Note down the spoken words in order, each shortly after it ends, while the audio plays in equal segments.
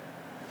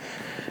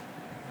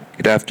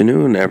Good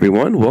afternoon,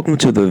 everyone. Welcome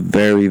to the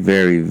very,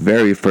 very,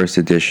 very first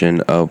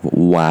edition of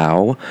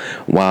WOW.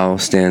 WOW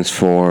stands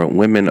for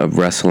Women of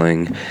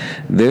Wrestling.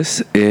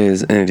 This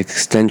is an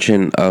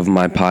extension of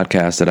my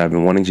podcast that I've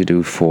been wanting to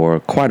do for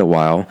quite a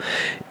while.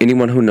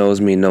 Anyone who knows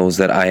me knows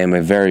that I am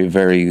a very,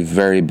 very,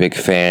 very big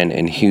fan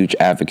and huge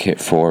advocate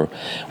for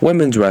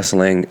women's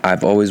wrestling.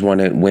 I've always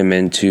wanted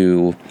women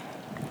to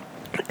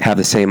have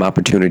the same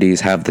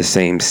opportunities, have the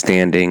same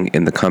standing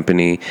in the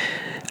company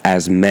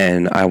as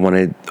men.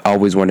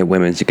 Always wanted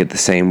women to get the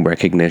same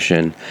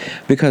recognition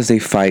because they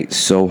fight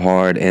so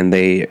hard and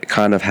they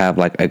kind of have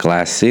like a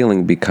glass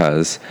ceiling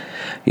because,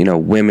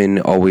 women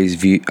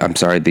always the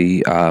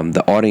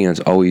audience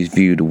always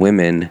viewed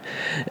women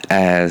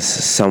as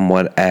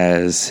somewhat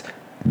as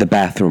the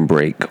bathroom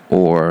break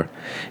or,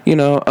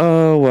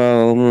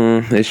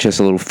 it's just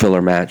a little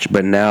filler match.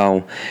 But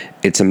now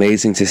it's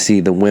amazing to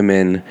see the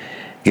women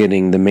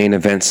getting the main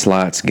event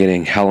slots,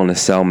 getting Hell in a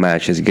Cell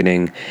matches,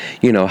 getting,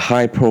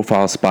 high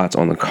profile spots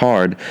on the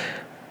card,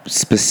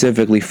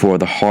 specifically for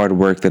the hard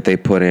work that they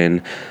put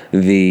in,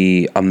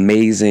 the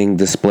amazing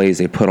displays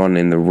they put on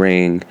in the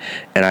ring.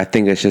 And I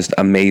think it's just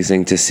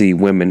amazing to see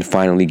women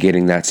finally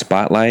getting that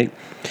spotlight.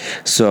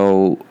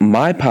 So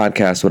my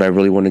podcast, what I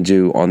really want to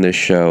do on this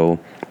show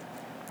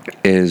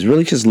is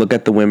really just look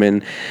at the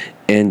women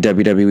in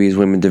WWE's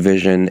women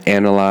division,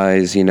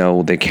 analyze,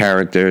 the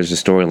characters, the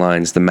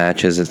storylines, the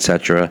matches,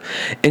 etc.,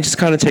 and just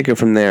kind of take it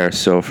from there.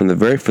 So for the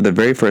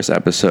very first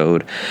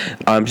episode,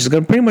 I'm just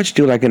gonna pretty much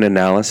do like an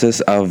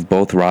analysis of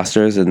both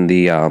rosters and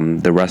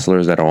the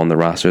wrestlers that are on the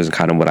rosters and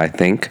kind of what I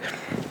think.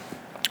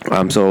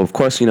 So of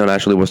course,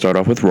 naturally we'll start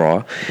off with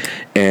Raw,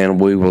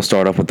 and we will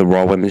start off with the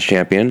Raw Women's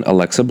Champion,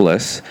 Alexa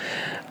Bliss.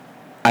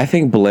 I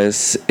think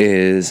Bliss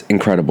is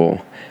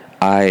incredible.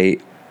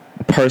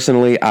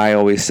 Personally, I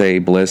always say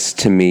Bliss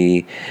to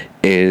me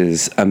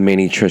is a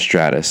mini Trish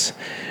Stratus.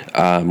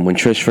 When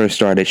Trish first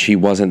started, she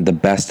wasn't the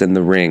best in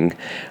the ring,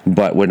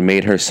 but what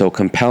made her so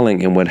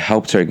compelling and what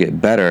helped her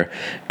get better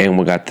and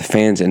what got the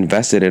fans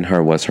invested in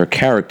her was her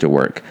character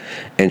work.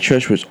 And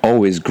Trish was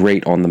always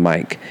great on the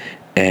mic.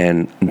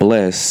 And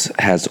Bliss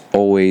has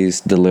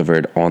always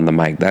delivered on the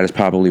mic. That is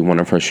probably one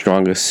of her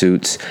strongest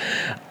suits.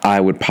 I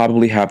would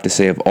probably have to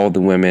say of all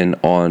the women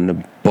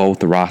on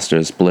both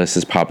rosters, Bliss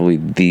is probably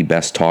the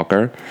best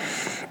talker.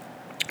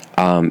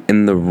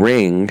 In the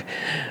ring,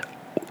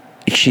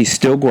 she's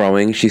still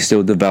growing. She's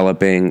still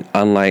developing.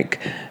 Unlike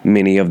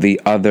many of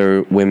the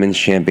other women's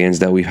champions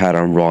that we've had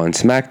on Raw and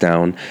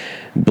SmackDown,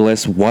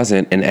 Bliss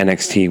wasn't an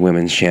NXT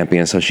women's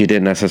champion, so she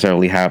didn't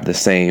necessarily have the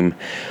same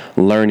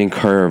learning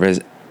curve as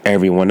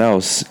everyone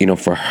else.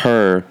 For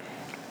her,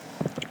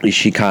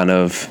 she kind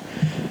of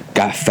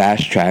got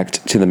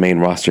fast-tracked to the main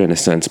roster in a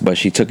sense, but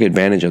she took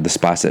advantage of the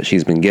spots that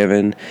she's been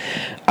given.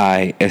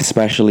 I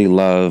especially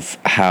love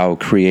how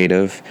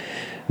creative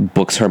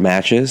books her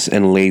matches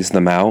and lays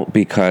them out,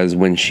 because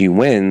when she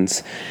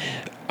wins,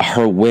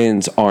 her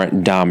wins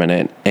aren't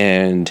dominant,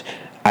 and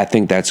I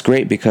think that's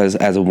great because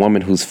as a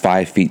woman who's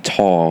 5 feet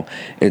tall,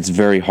 it's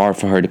very hard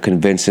for her to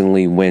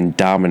convincingly win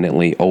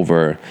dominantly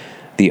over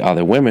the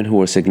other women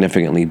who are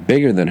significantly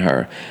bigger than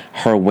her.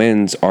 Her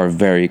wins are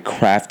very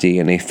crafty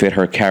and they fit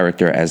her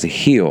character as a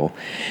heel.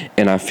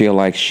 And I feel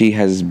like she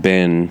has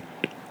been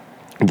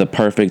the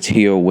perfect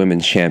heel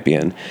women's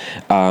champion.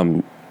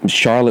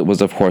 Charlotte was,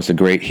 of course, a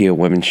great heel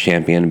women's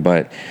champion,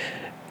 but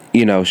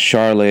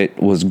Charlotte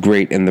was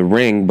great in the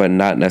ring, but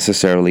not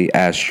necessarily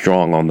as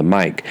strong on the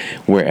mic.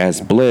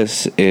 Whereas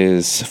Bliss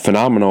is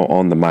phenomenal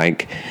on the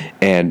mic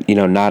and,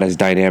 not as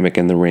dynamic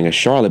in the ring as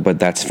Charlotte, but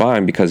that's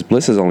fine because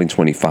Bliss is only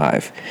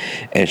 25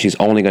 and she's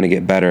only going to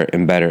get better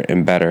and better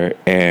and better.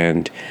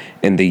 And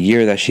in the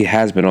year that she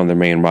has been on the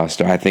main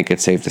roster, I think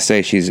it's safe to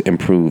say she's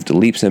improved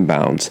leaps and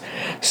bounds.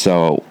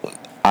 So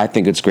I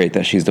think it's great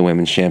that she's the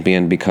women's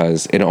champion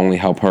because it'll only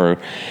help her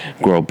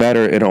grow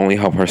better. It'll only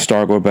help her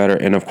star grow better.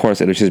 And, of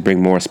course, it'll just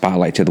bring more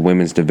spotlight to the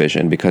women's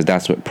division because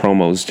that's what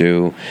promos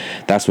do.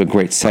 That's what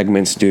great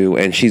segments do.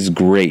 And she's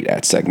great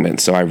at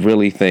segments. So I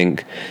really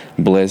think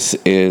Bliss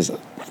is,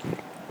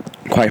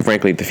 quite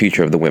frankly, the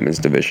future of the women's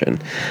division.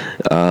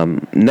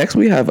 Next,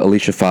 we have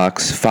Alicia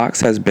Fox. Fox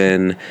has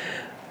been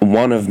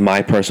one of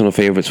my personal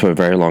favorites for a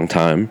very long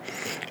time,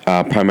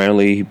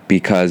 primarily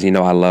because,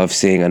 I love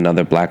seeing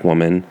a black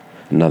woman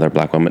in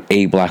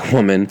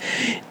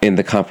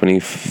the company.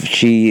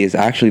 She is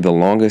actually the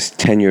longest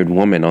tenured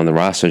woman on the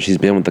roster. She's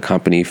been with the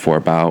company for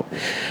about,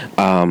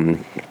 I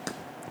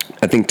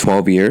think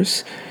 12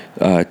 years,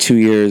 2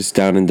 years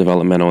down in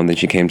developmental, and then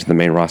she came to the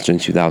main roster in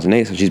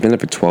 2008. So she's been there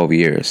for 12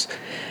 years.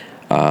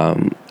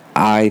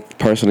 I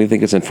personally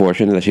think it's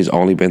unfortunate that she's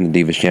only been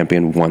the Divas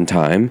Champion one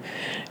time,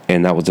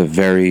 and that was a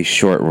very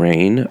short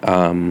reign.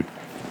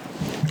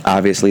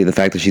 Obviously, the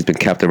fact that she's been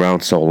kept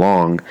around so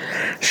long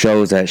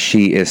shows that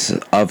she is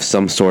of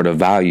some sort of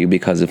value,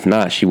 because if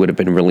not, she would have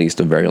been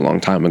released a very long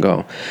time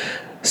ago.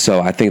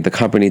 So I think the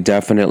company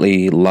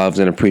definitely loves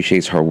and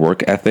appreciates her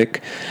work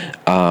ethic.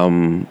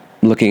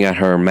 Looking at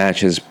her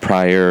matches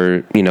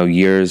prior,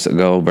 years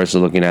ago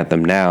versus looking at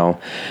them now,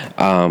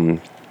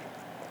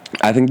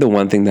 I think the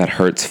one thing that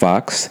hurts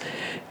Fox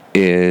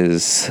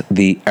is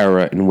the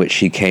era in which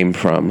she came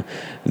from.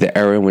 The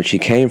era in which she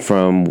came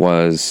from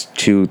was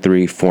 2,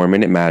 3, 4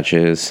 minute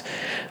matches.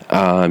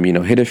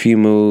 Hit a few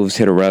moves,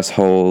 hit a rest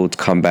hold,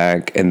 come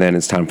back, and then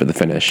it's time for the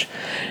finish.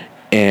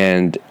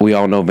 And we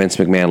all know Vince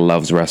McMahon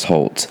loves rest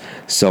holds.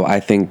 So I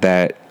think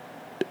that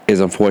is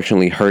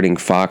unfortunately hurting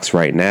Fox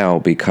right now,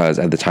 because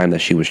at the time that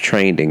she was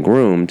trained and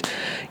groomed,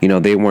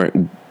 they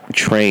weren't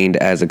trained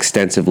as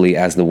extensively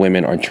as the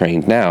women are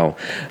trained now.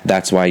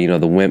 That's why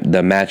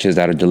the matches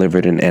that are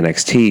delivered in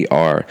NXT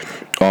are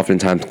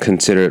oftentimes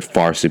considered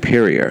far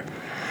superior.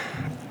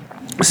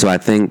 So I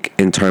think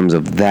in terms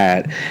of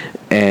that,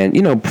 and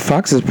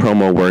Fox's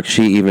promo work,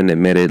 she even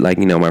admitted, my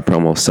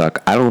promos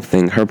suck. I don't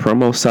think her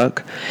promos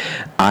suck.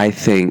 I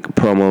think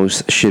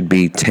promos should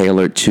be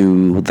tailored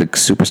to the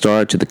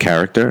superstar, to the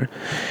character.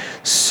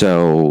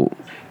 So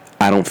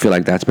I don't feel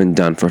like that's been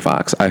done for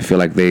Fox. I feel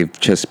like they've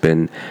just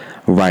been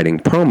writing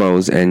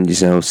promos and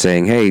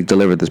saying, hey,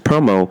 deliver this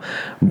promo,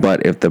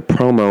 but if the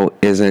promo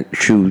isn't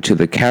true to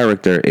the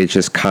character, it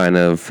just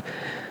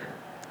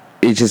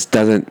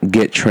doesn't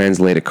get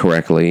translated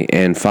correctly.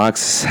 And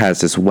Fox has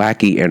this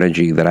wacky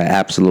energy that I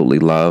absolutely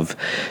love.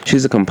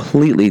 She's a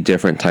completely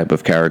different type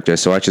of character,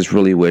 so I just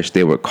really wish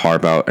they would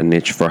carve out a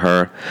niche for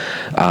her.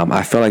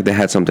 I felt like they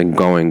had something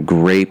going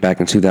great back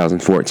in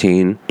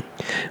 2014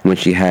 when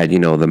she had, the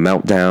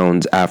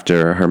meltdowns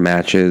after her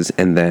matches,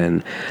 and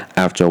then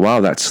after a while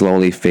that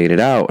slowly faded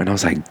out, and I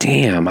was like,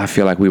 damn, I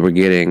feel like we were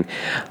getting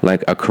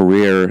like a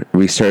career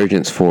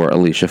resurgence for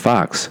Alicia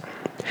Fox.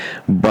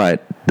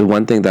 But the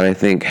one thing that I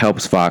think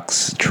helps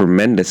Fox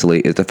tremendously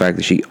is the fact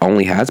that she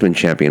only has been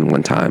champion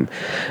one time.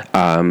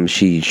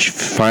 She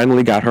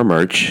finally got her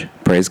merch,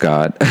 praise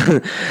God.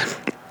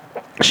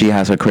 She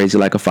has her Crazy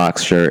Like a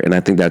Fox shirt, and I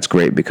think that's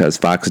great because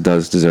Fox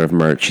does deserve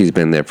merch. She's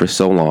been there for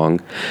so long.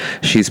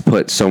 She's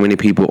put so many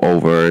people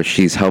over.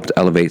 She's helped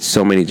elevate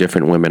so many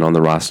different women on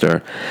the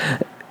roster.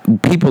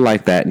 People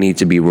like that need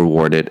to be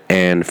rewarded,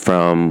 and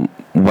from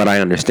what I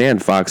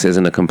understand, Fox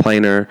isn't a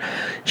complainer.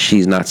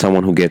 She's not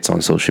someone who gets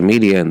on social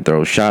media and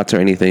throws shots or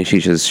anything. She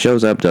just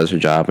shows up, does her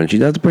job, and she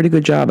does a pretty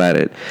good job at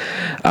it.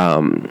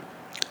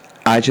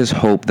 I just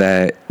hope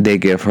that they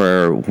give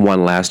her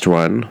one last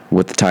run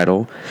with the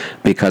title,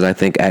 because I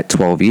think at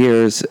 12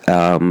 years,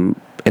 and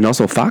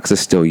also Fox is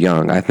still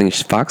young. I think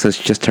Fox has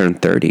just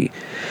turned 30.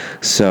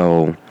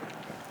 So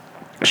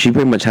she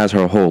pretty much has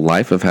her whole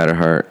life ahead of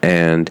her,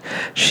 and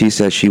she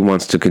says she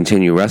wants to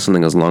continue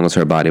wrestling as long as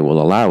her body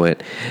will allow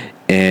it.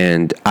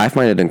 And I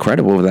find it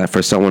incredible that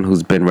for someone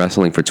who's been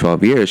wrestling for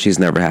 12 years, she's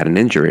never had an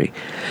injury.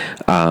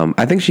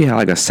 I think she had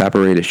like a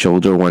separated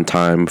shoulder one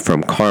time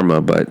from Karma,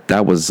 but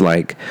that was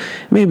like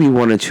maybe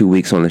 1 or 2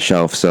 weeks on the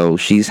shelf. So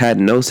she's had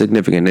no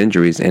significant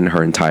injuries in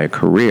her entire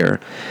career.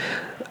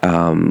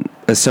 A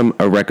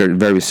record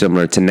very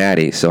similar to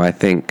Natty. So I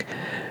think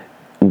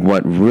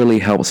what really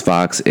helps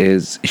Fox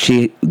is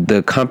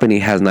the company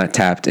has not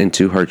tapped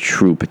into her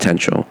true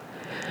potential.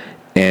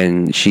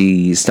 And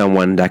she's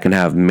someone that can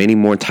have many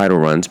more title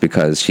runs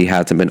because she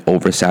hasn't been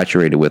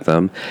oversaturated with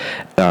them.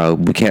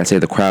 We can't say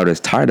the crowd is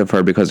tired of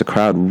her because the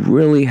crowd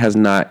really has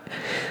not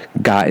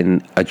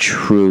gotten a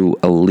true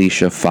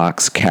Alicia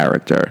Fox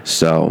character.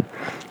 So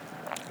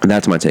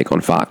that's my take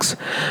on Fox.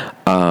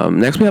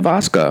 Next we have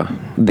Asuka,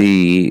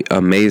 the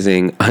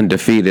amazing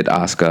undefeated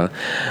Asuka.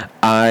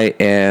 I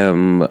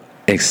am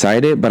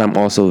excited, but I'm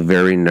also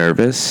very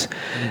nervous.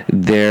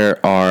 There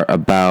are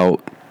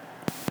about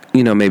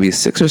maybe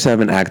 6 or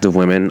 7 active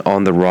women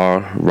on the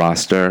Raw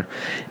roster,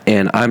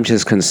 and I'm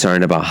just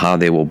concerned about how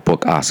they will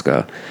book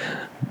Asuka.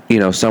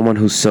 Someone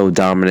who's so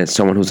dominant,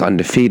 someone who's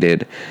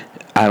undefeated,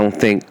 I don't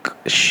think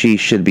she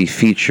should be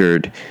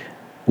featured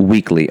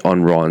weekly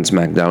on Raw and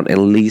SmackDown, at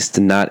least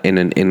not in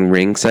an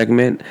in-ring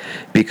segment,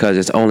 because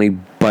it's only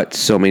but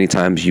so many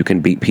times you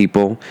can beat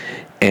people.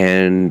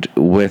 And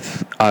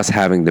with us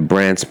having the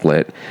brand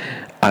split,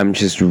 I'm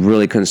just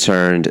really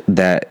concerned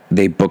that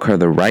they book her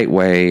the right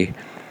way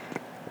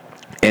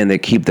and they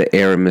keep the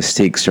air of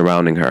mystique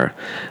surrounding her.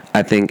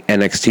 I think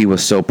NXT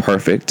was so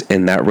perfect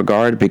in that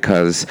regard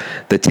because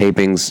the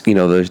tapings,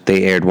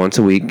 they aired once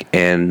a week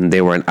and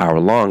they were an hour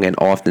long, and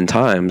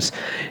oftentimes,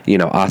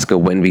 Asuka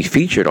wouldn't be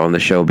featured on the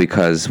show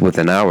because with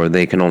an hour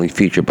they can only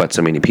feature but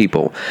so many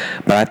people.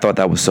 But I thought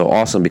that was so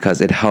awesome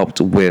because it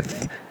helped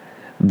with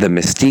the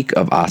mystique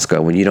of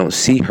Asuka when you don't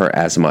see her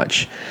as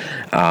much.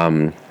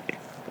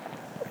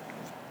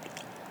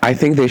 I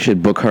think they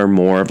should book her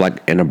more of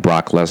like in a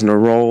Brock Lesnar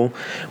role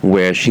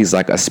where she's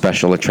like a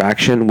special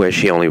attraction where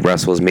she only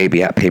wrestles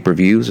maybe at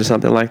pay-per-views or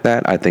something like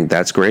that. I think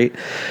that's great.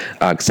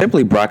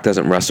 Simply Brock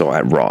doesn't wrestle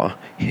at Raw.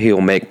 He'll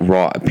make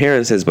Raw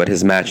appearances, but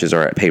his matches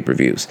are at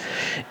pay-per-views.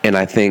 And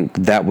I think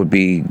that would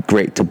be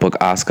great to book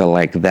Asuka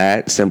like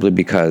that, simply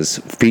because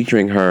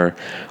featuring her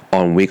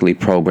on weekly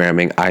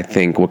programming, I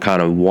think, would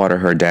kind of water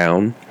her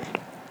down.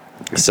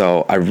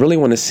 So I really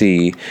want to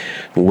see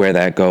where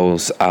that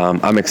goes.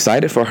 I'm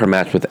excited for her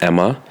match with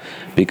Emma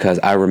because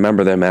I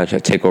remember their match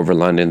at TakeOver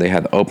London. They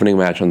had the opening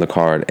match on the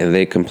card and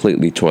they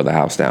completely tore the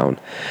house down.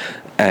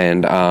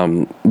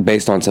 And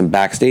based on some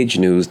backstage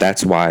news,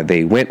 that's why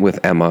they went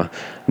with Emma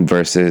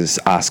versus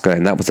Asuka,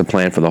 and that was the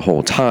plan for the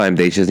whole time.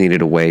 They just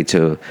needed a way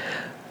to,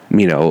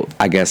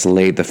 I guess,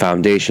 lay the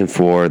foundation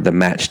for the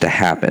match to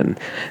happen,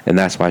 and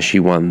that's why she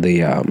won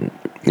the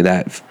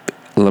that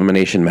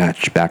elimination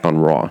match back on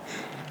Raw.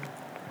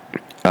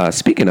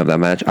 Speaking of that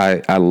match,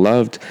 I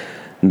loved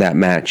that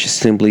match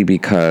simply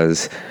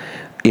because,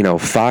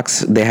 Fox,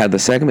 they had the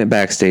segment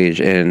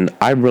backstage, and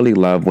I really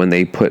love when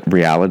they put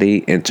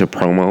reality into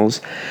promos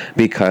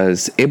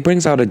because it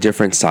brings out a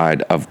different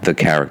side of the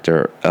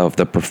character of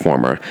the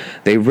performer.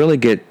 They really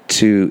get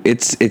to,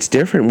 it's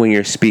different when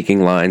you're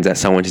speaking lines that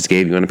someone just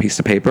gave you on a piece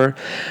of paper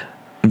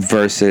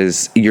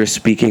versus you're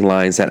speaking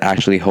lines that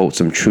actually hold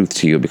some truth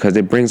to you, because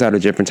it brings out a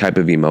different type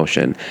of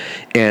emotion.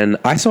 And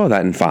I saw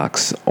that in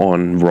Fox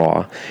on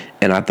Raw,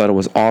 and I thought it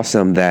was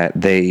awesome that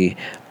they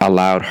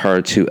allowed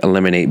her to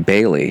eliminate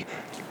Bayley.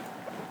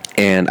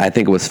 And I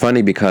think it was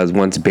funny because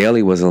once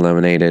Bayley was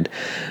eliminated,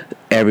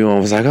 everyone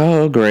was like,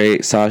 oh,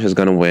 great, Sasha's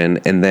going to win.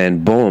 And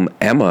then, boom,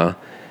 Emma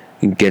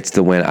gets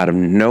the win out of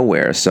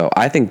nowhere. So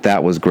I think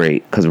that was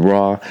great because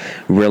Raw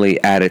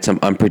really added some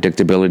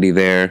unpredictability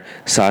there.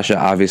 Sasha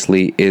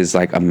obviously is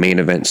like a main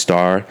event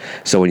star.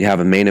 So when you have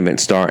a main event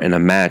star in a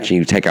match and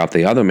you take out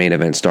the other main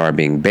event star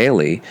being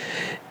Bayley,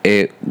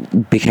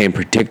 it became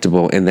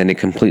predictable, and then it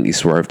completely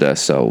swerved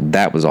us. So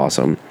that was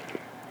awesome.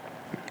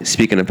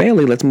 Speaking of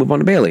Bayley, let's move on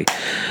to Bayley.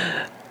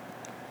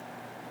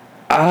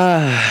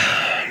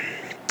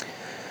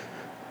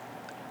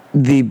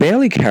 The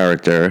Bayley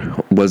character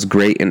was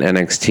great in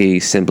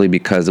NXT simply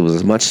because it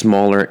was a much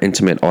smaller,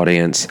 intimate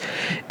audience,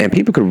 and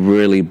people could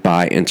really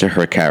buy into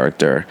her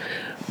character.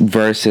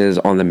 Versus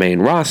on the main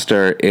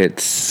roster,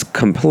 it's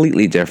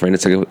completely different.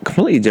 It's a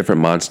completely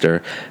different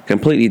monster,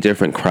 completely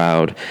different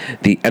crowd.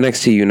 The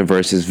NXT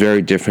universe is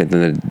very different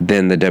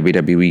than the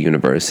WWE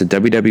universe. The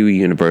WWE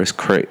universe,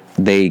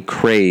 they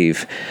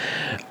crave,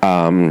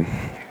 I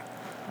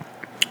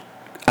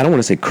don't want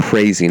to say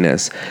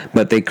craziness,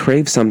 but they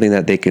crave something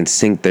that they can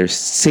sink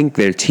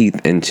their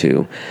teeth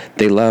into.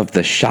 They love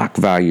the shock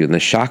value and the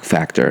shock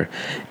factor.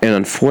 And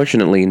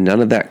unfortunately,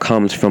 none of that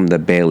comes from the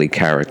Bayley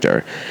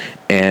character.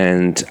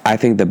 And I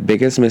think the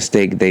biggest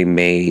mistake they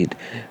made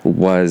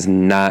was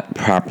not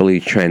properly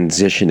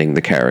transitioning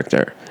the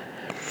character.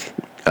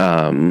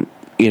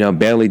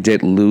 Bayley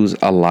did lose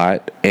a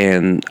lot,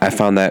 and I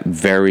found that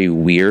very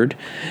weird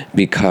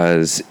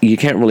because you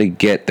can't really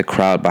get the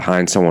crowd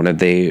behind someone if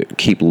they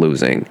keep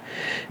losing.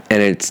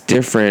 And it's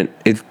different.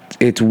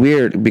 It's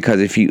weird because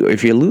if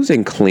you're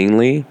losing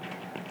cleanly,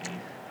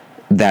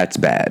 that's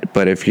bad.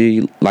 But if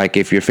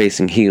you're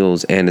facing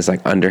heels and it's like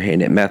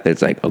underhanded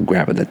methods, like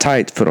grabbing the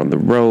tights, foot on the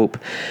rope,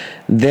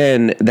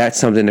 then that's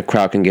something the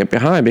crowd can get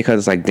behind because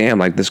it's like, damn,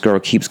 like this girl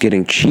keeps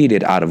getting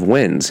cheated out of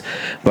wins.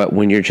 But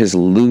when you're just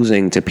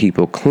losing to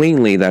people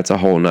cleanly, that's a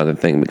whole nother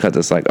thing because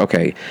it's like,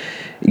 okay,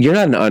 you're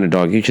not an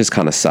underdog, you just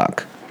kind of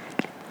suck.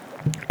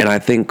 And I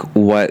think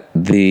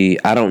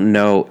I don't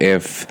know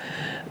if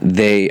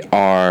they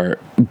are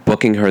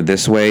booking her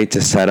this way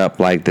to set up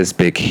like this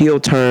big heel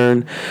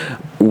turn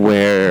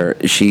where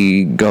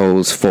she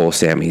goes full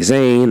Sami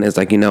Zayn. It's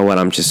like, you know what,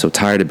 I'm just so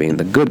tired of being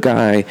the good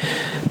guy.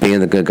 Being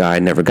the good guy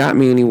never got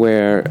me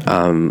anywhere.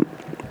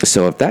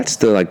 So if that's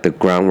the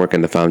groundwork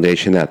and the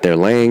foundation that they're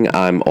laying,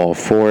 I'm all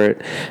for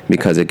it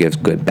because it gives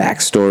good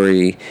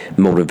backstory,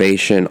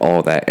 motivation,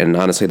 all that. And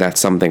honestly,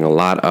 that's something a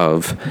lot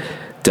of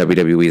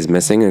WWE is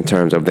missing in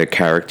terms of their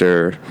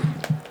character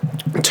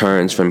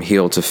turns from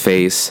heel to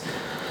face.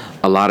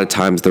 A lot of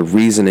times the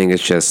reasoning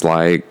is just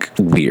like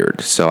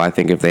weird. So I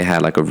think if they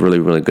had like a really,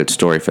 really good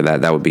story for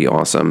that, that would be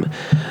awesome.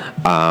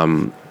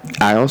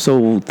 I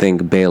also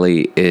think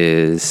Bayley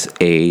is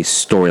a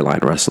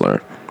storyline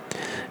wrestler.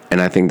 And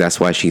I think that's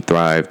why she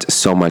thrived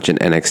so much in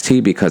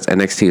NXT because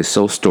NXT is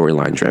so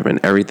storyline driven.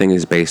 Everything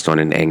is based on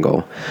an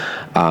angle.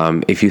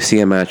 If you see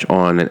a match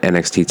on an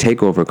NXT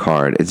TakeOver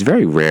card, it's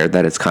very rare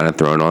that it's kind of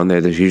thrown on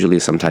there. There's usually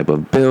some type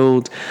of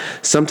build,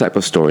 some type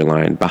of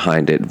storyline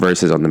behind it.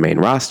 Versus on the main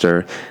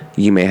roster,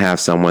 you may have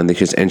someone that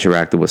just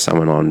interacted with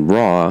someone on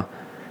Raw,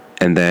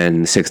 and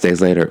then 6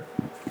 days later,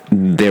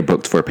 they're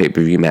booked for a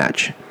pay-per-view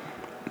match.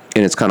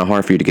 And it's kind of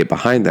hard for you to get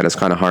behind that. It's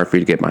kind of hard for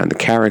you to get behind the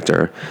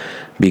character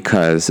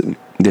because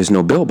there's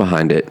no build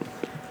behind it.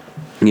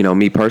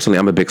 Me personally,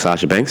 I'm a big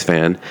Sasha Banks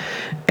fan,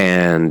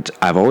 and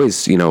I've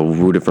always,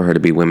 rooted for her to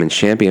be women's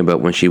champion.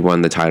 But when she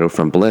won the title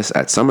from Bliss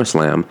at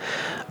SummerSlam,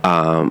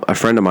 a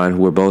friend of mine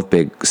who were both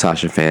big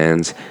Sasha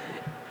fans,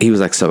 he was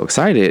like so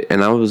excited,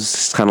 and I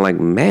was kind of like,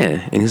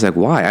 man. And he's like,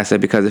 why? I said,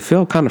 because it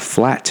felt kind of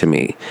flat to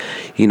me.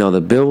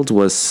 The build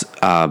was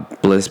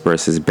Bliss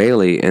versus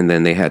Bayley, and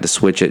then they had to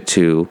switch it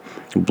to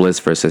Bliss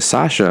versus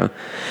Sasha.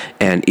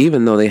 And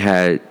even though they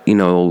had,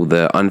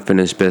 the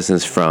unfinished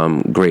business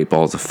from Great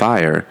Balls of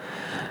Fire,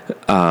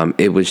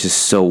 it was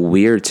just so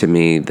weird to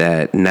me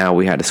that now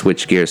we had to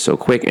switch gears so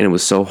quick, and it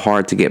was so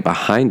hard to get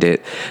behind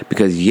it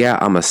because, yeah,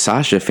 I'm a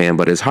Sasha fan,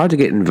 but it's hard to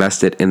get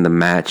invested in the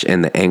match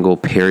and the angle,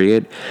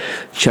 period,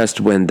 just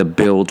when the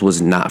build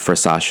was not for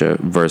Sasha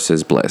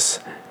versus Bliss.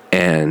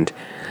 And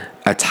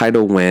a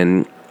title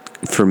win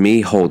for me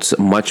holds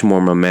much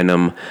more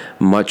momentum,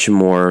 much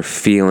more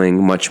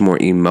feeling, much more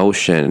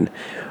emotion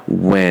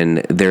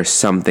when there's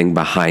something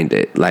behind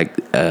it, like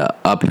an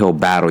uphill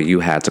battle you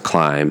had to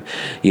climb.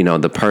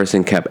 The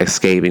person kept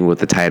escaping with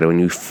the title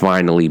and you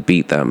finally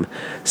beat them.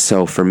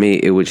 So for me,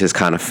 it was just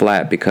kind of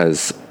flat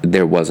because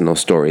there was no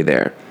story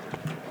there.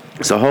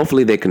 So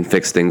hopefully they can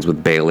fix things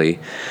with Bayley.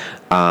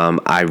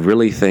 I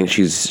really think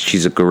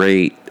she's a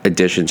great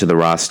addition to the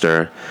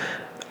roster.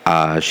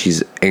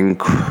 She's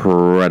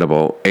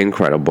incredible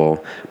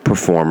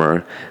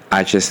performer.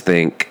 I just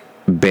think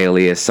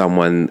Bayley is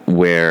someone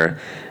where,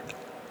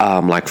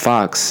 like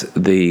Fox,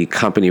 the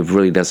company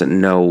really doesn't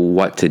know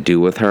what to do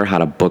with her, how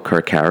to book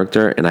her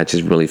character, and I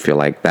just really feel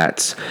like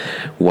that's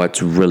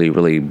what's really,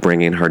 really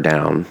bringing her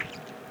down.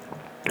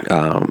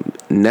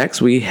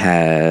 Next, we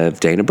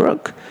have Dana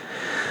Brooke.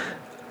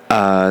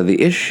 What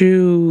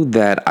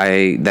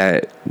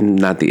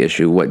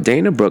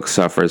Dana Brooke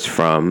suffers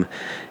from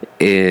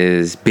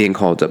is being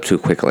called up too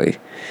quickly.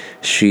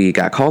 She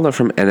got called up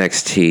from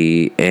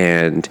NXT,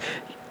 and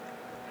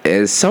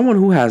as someone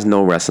who has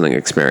no wrestling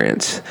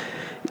experience,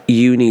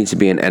 you need to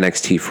be in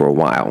NXT for a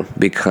while,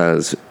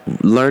 because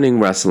learning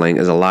wrestling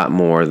is a lot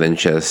more than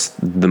just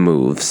the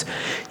moves.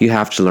 You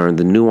have to learn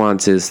the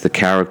nuances, the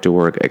character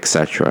work,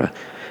 etc.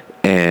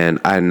 And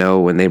I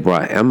know when they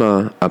brought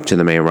Emma up to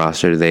the main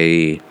roster,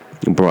 they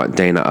brought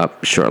Dana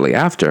up shortly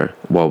after.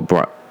 Well,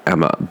 brought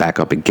Emma back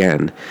up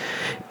again.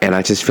 And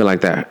I just feel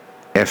like that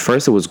at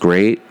first it was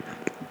great,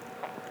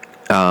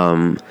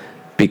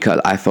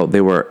 because I felt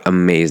they were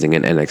amazing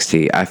in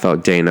NXT. I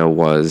felt Dana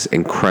was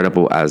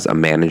incredible as a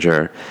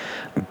manager.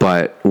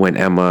 But when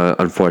Emma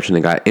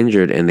unfortunately got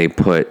injured and they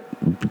put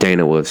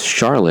Dana with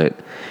Charlotte,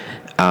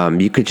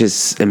 you could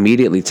just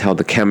immediately tell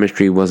the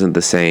chemistry wasn't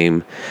the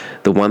same.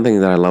 The one thing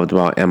that I loved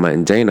about Emma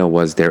and Dana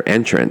was their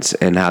entrance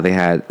and how they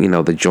had,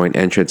 the joint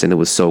entrance, and it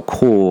was so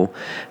cool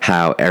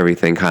how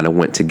everything kind of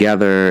went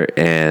together,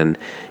 and,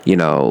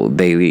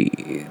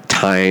 they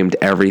timed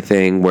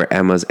everything where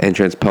Emma's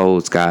entrance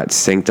pose got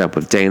synced up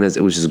with Dana's.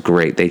 It was just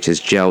great. They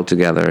just gelled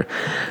together.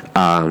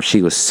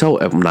 She was so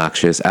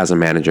obnoxious as a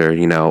manager,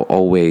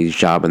 always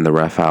jobbing the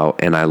ref out,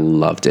 and I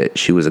loved it.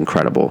 She was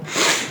incredible.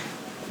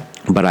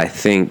 But I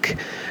think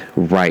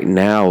right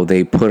now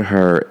they put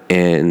her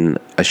in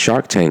a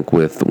Shark Tank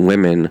with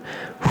women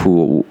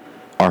who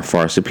are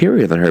far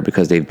superior than her,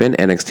 because they've been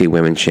NXT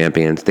Women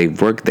Champions.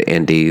 They've worked the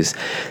Indies.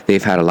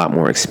 They've had a lot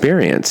more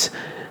experience.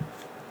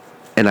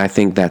 And I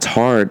think that's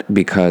hard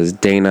because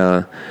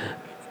Dana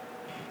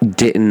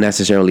didn't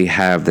necessarily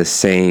have the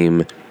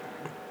same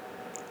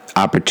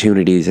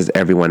opportunities as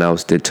everyone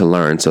else did to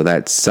learn. So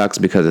that sucks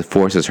because it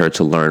forces her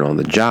to learn on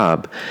the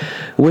job,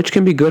 which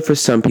can be good for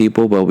some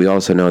people, but we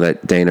also know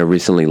that Dana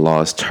recently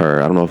lost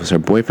her, I don't know if it's her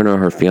boyfriend or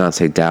her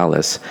fiance,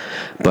 Dallas,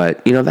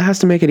 but that has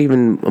to make it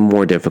even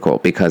more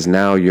difficult, because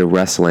now you're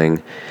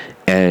wrestling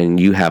and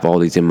you have all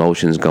these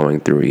emotions going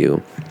through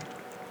you.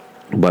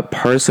 But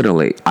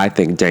personally, I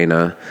think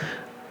Dana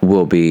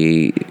will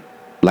be,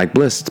 like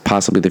Bliss,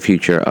 possibly the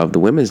future of the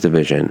women's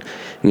division.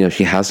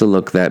 She has the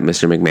look that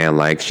Mr. McMahon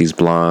likes. She's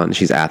blonde,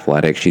 she's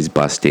athletic, she's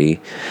busty.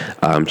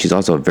 She's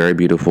also a very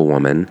beautiful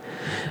woman.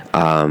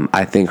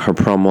 I think her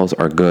promos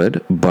are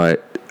good,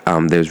 but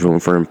there's room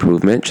for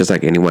improvement, just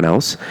like anyone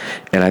else.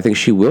 And I think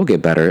she will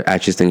get better. I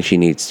just think she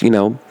needs,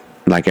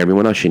 like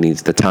everyone else, she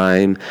needs the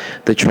time,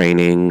 the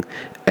training,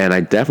 and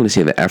I definitely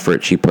see the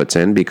effort she puts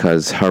in,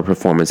 because her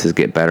performances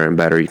get better and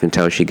better. You can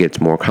tell she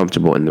gets more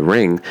comfortable in the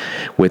ring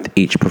with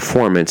each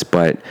performance,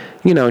 but,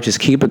 just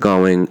keep it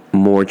going,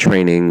 more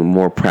training,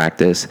 more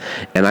practice.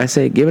 And I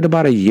say give it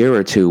about a year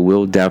or two,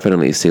 we'll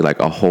definitely see like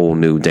a whole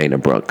new Dana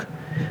Brooke.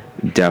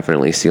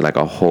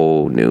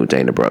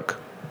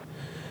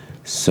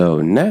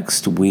 So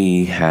next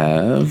we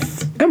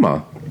have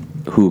Emma,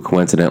 who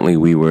coincidentally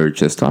we were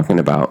just talking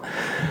about.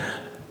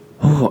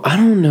 Oh, I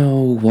don't know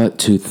what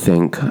to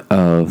think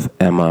of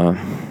Emma.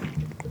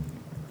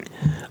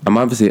 I'm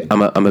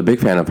a big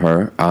fan of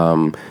her.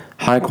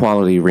 High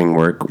quality ring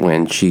work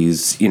when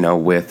she's,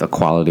 with a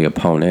quality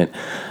opponent.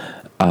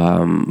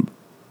 I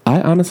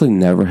honestly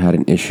never had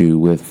an issue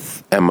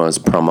with Emma's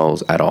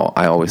promos at all.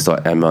 I always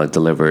thought Emma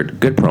delivered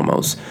good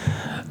promos.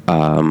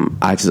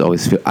 I just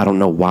always feel, I don't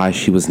know why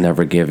she was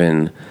never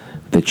given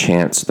the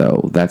chance,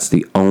 though. That's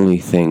the only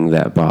thing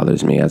that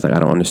bothers me. I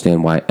don't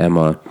understand why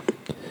Emma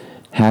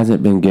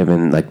hasn't been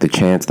given like the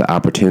chance, the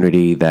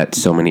opportunity that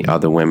so many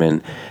other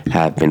women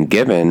have been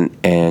given.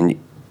 And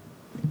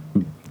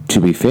to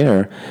be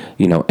fair,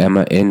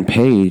 Emma and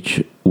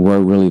Paige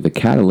were really the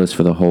catalyst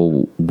for the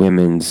whole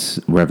women's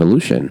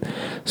revolution.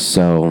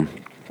 So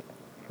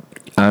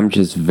I'm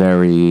just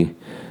very,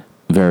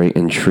 very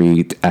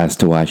intrigued as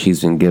to why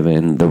she's been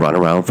given the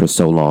runaround for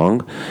so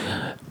long.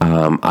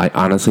 I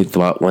honestly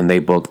thought when they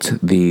booked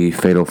the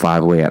Fatal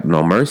 5-Way at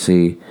No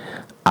Mercy,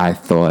 I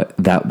thought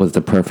that was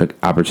the perfect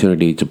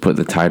opportunity to put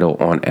the title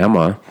on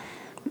Emma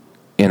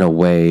in a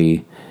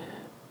way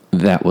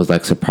that was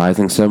like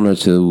surprising, similar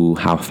to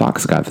how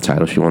Fox got the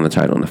title. She won the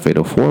title in the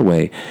Fatal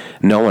 4-Way.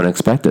 No one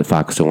expected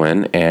Fox to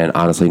win, and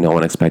honestly, no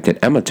one expected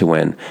Emma to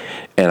win.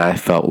 And I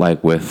felt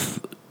like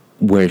with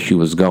where she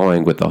was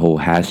going with the whole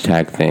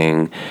hashtag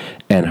thing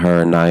and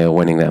her and Nia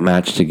winning that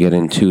match to get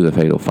into the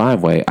Fatal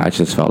 5-Way, I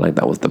just felt like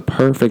that was the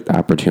perfect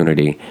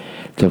opportunity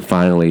to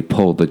finally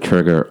pull the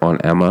trigger on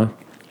Emma.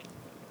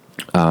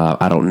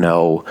 I don't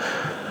know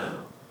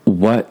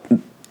what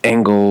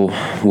angle,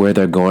 where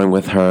they're going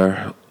with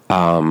her.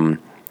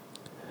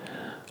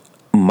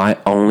 My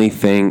only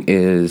thing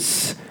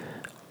is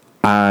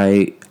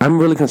I'm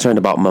really concerned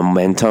about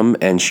momentum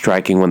and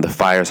striking when the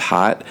fire's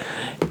hot,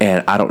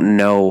 and I don't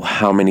know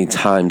how many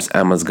times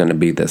Emma's going to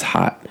be this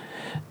hot.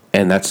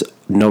 And that's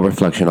no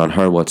reflection on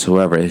her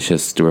whatsoever. It's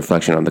just the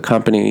reflection on the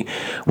company,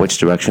 which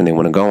direction they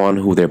want to go on,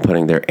 who they're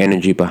putting their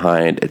energy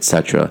behind,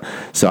 etc.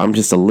 So I'm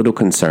just a little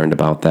concerned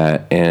about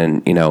that.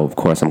 And, of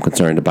course, I'm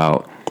concerned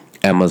about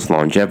Emma's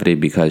longevity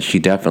because she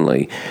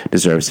definitely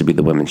deserves to be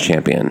the women's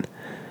champion.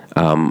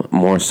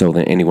 More so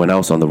than anyone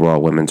else on the Raw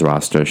women's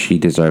roster. She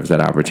deserves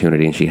that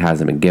opportunity, and she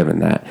hasn't been given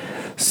that.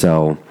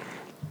 So,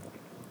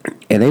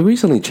 and they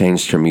recently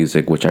changed her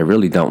music, which I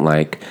really don't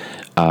like.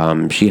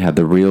 She had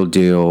the Real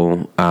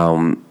Deal,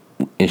 and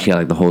she had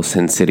like the whole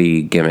Sin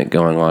City gimmick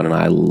going on, and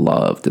I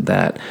loved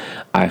that.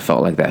 I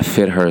felt like that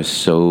fit her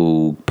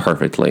so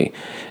perfectly.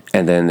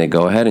 And then they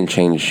go ahead and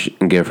change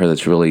and give her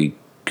this really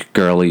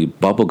girly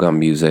bubblegum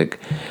music,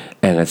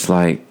 and it's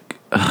like,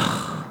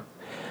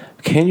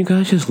 can you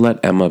guys just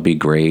let Emma be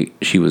great?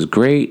 She was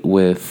great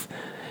with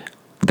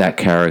that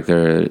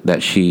character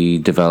that she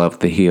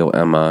developed, the heel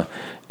Emma,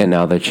 and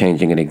now they're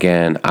changing it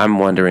again. I'm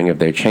wondering if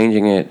they're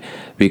changing it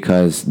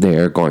because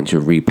they're going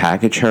to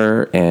repackage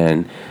her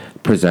and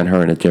present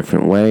her in a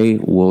different way.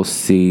 We'll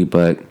see,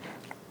 but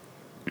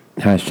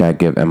hashtag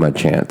give Emma a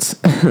chance.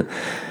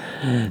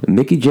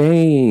 Mickie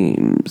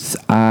James.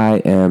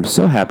 I am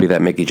so happy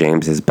that Mickie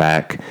James is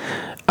back.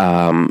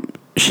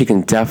 She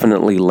can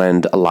definitely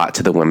lend a lot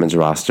to the women's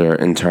roster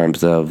in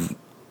terms of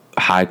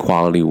high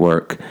quality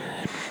work.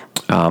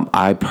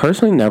 I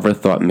personally never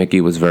thought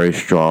Mickie was very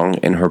strong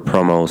in her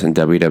promos in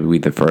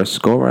WWE the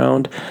first go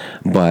around,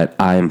 but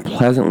I'm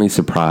pleasantly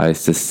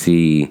surprised to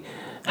see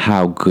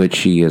how good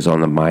she is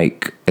on the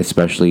mic,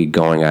 especially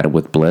going at it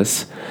with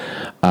Bliss.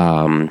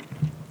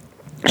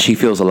 She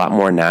feels a lot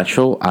more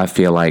natural. I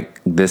feel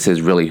like this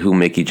is really who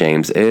Mickie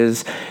James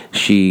is.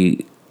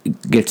 She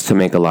gets to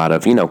make a lot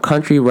of,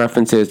 country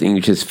references, and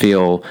you just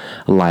feel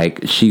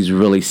like she's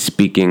really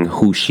speaking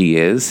who she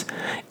is,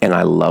 and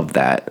I love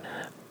that.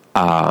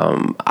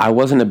 I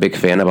wasn't a big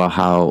fan about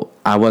how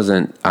not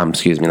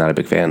a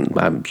big fan.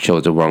 I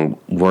chose the wrong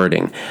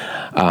wording.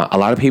 A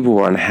lot of people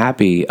were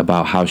unhappy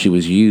about how she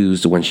was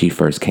used when she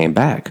first came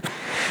back.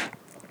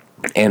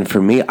 And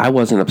for me, I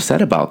wasn't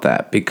upset about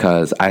that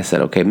because I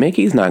said, okay,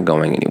 Mickey's not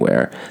going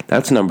anywhere.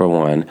 That's number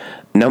one.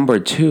 Number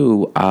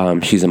two,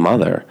 she's a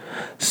mother.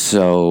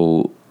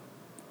 So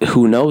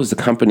who knows, the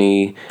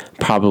company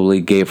probably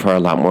gave her a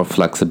lot more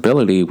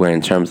flexibility where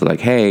in terms of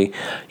like, hey,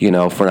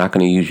 if we're not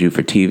going to use you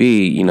for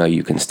TV,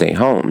 you can stay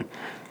home.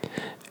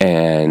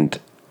 And,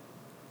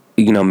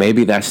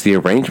 maybe that's the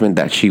arrangement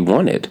that she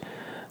wanted.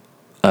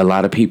 A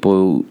lot of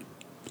people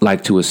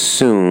like to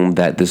assume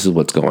that this is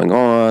what's going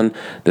on.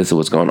 This is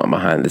what's going on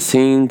behind the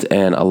scenes.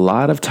 And a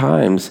lot of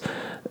times,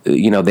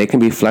 they can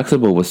be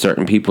flexible with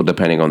certain people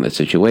depending on the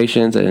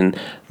situations, and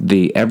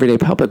the everyday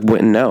public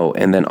wouldn't know.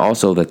 And then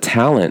also the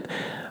talent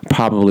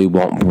probably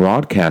won't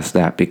broadcast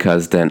that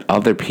because then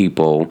other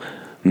people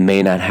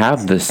may not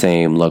have the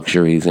same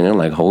luxuries, and they're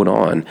like, hold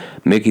on,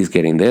 Mickey's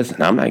getting this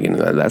and I'm not getting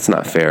that. That's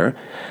not fair.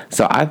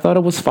 So I thought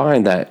it was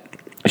fine that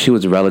she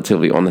was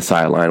relatively on the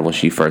sideline when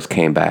she first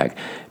came back,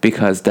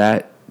 because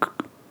that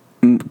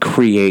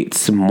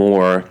creates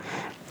more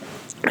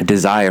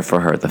desire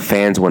for her. The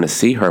fans want to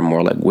see her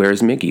more, like,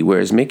 where's Mickie?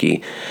 Where's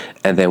Mickie?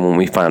 And then when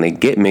we finally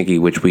get Mickie,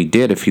 which we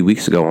did a few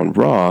weeks ago on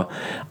Raw,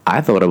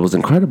 I thought it was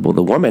incredible.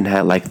 The woman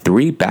had like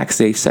 3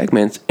 backstage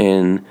segments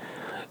in,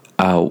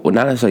 not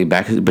necessarily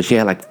backstage, but she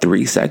had like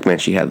 3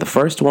 segments. She had the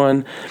first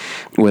one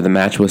where the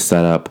match was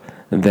set up.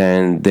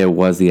 Then there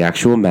was the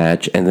actual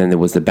match, and then there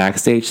was the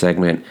backstage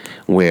segment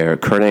where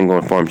Kurt Angle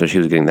informed her she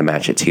was getting the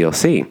match at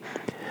TLC.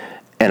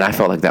 And I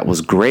felt like that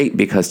was great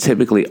because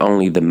typically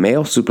only the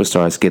male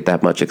superstars get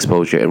that much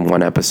exposure in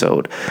one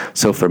episode.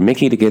 So for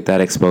Mickie to get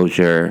that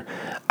exposure,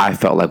 I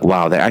felt like,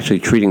 wow, they're actually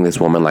treating this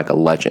woman like a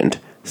legend.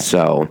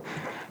 So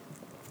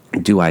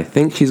do I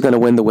think she's going to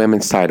win the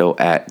women's title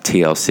at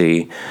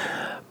TLC?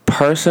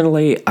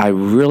 Personally, I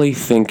really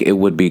think it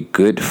would be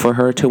good for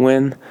her to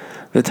win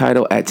the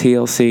title at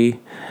TLC,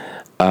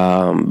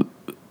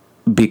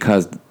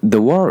 because the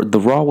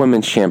Raw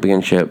Women's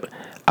Championship,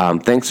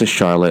 thanks to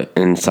Charlotte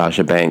and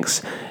Sasha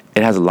Banks,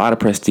 it has a lot of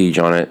prestige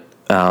on it.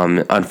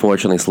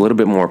 Unfortunately, it's a little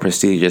bit more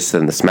prestigious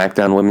than the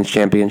SmackDown Women's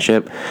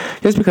Championship,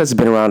 just because it's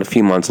been around a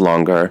few months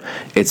longer.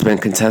 It's been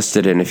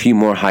contested in a few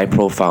more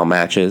high-profile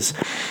matches,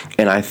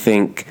 and I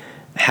think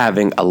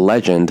having a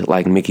legend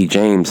like Mickie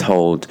James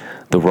hold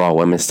the Raw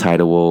Women's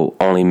title will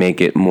only make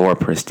it more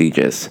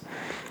prestigious.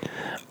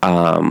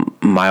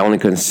 My only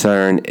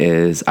concern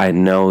is I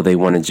know they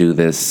want to do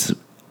this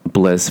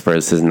Bliss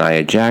versus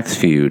Nia Jax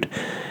feud,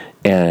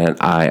 and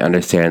I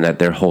understand that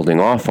they're holding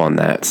off on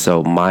that.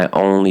 So my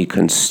only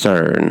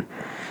concern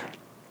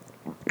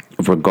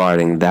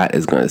regarding that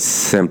is going to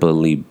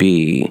simply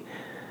be,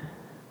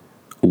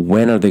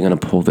 when are they going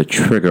to pull the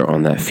trigger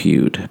on that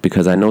feud?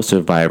 Because I know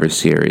Survivor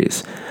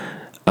Series,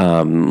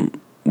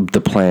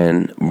 the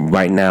plan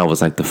right now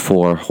was like the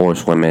 4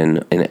 horsewomen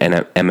in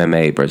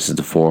MMA versus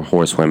the 4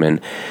 horsewomen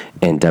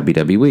in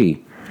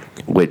WWE,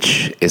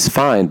 which is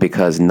fine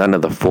because none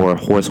of the 4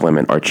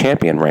 horsewomen are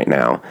champion right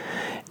now.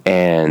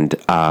 And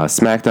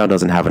SmackDown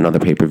doesn't have another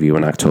pay-per-view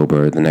in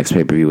October. The next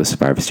pay-per-view is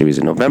Survivor Series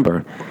in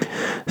November.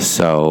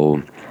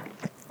 So,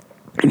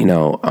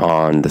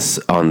 on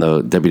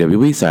the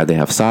WWE side, they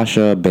have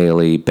Sasha,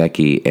 Bayley,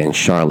 Becky, and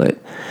Charlotte.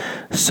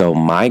 So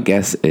my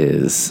guess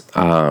is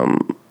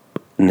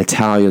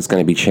Natalya is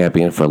going to be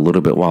champion for a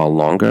little bit while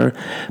longer,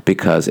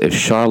 because if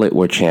Charlotte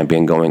were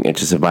champion going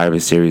into Survivor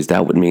Series,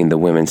 that would mean the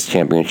women's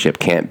championship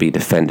can't be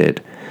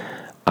defended.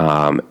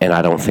 And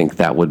I don't think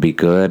that would be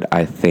good.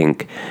 I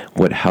think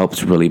what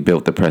helps really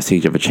build the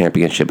prestige of a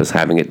championship is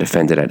having it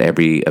defended at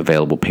every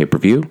available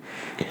pay-per-view.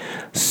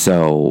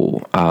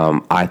 So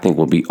I think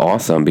will be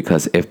awesome,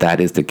 because if that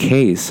is the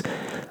case,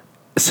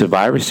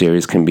 Survivor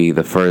Series can be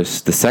the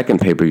second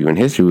pay-per-view in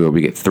history where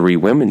we get 3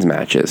 women's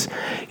matches.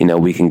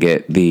 We can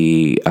get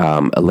the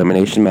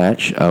elimination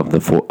match of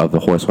the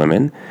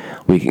horsewomen.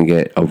 We can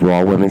get a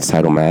Raw women's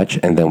title match,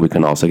 and then we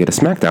can also get a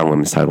SmackDown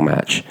women's title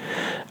match.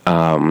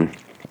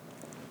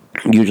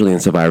 Usually in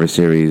Survivor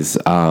Series,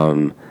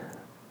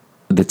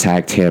 the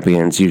tag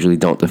champions usually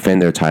don't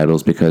defend their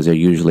titles because they're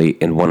usually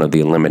in one of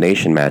the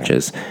elimination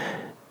matches.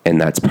 And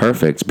that's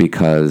perfect,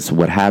 because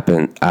what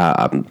happened,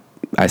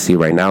 I see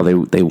right now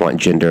they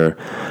want Jinder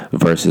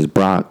versus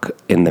Brock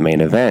in the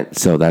main event.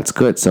 So that's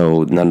good.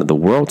 So none of the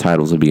world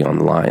titles will be on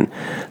the line.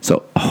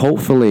 So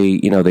hopefully,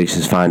 they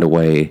just find a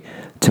way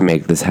to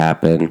make this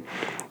happen.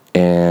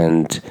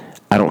 And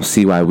I don't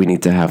see why we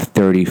need to have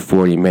 30,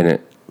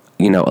 40-minute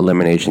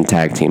elimination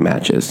tag team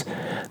matches.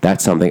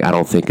 That's something I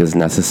don't think is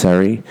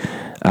necessary,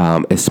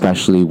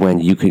 especially when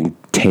you can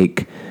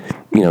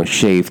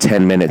shave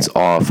 10 minutes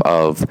off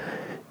of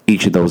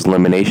each of those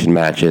elimination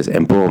matches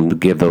and boom,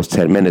 give those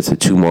 10 minutes to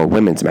 2 more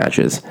women's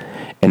matches.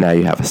 And now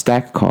you have a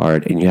stacked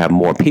card and you have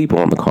more people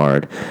on the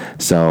card.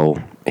 So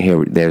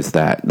there's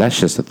that. That's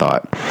just a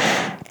thought.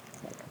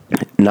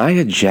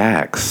 Nia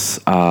Jax,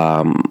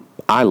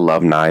 I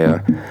love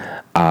Nia.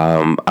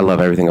 I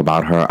love everything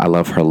about her. I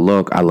love her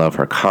look. I love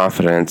her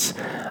confidence.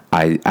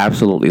 I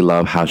absolutely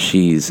love how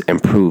she's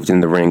improved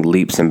in the ring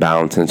leaps and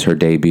bounds since her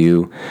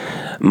debut.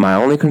 My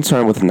only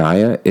concern with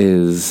Nia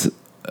is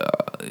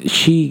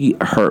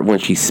when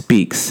she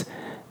speaks,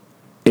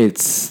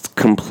 it's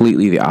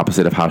completely the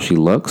opposite of how she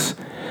looks.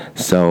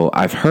 So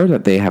I've heard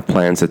that they have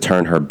plans to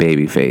turn her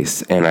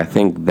babyface, and I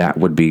think that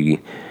would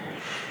be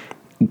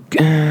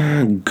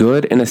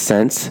good in a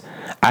sense.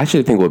 I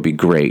actually think it would be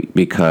great,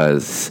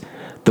 because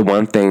the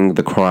one thing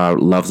the crowd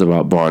loves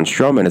about Braun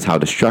Strowman is how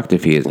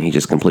destructive he is, and he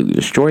just completely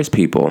destroys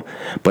people,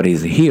 but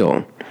he's a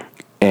heel.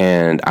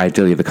 And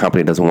ideally, the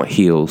company doesn't want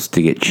heels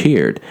to get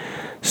cheered.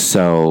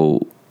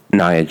 So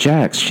Nia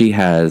Jax, she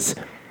has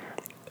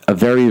a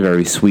very,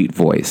 very sweet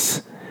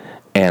voice.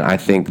 And I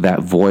think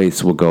that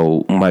voice will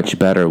go much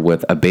better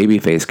with a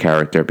babyface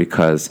character,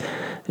 because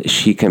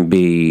she can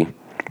be,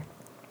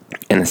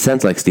 in a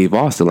sense, like Steve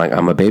Austin, like,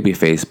 I'm a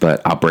babyface,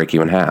 but I'll break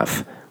you in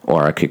half,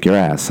 or I'll kick your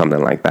ass,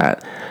 something like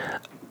that.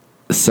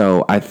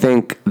 So I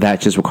think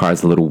that just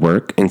requires a little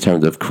work in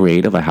terms of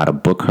creative, like how to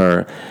book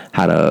her,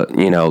 how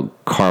to,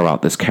 carve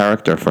out this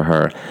character for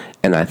her.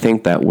 And I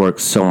think that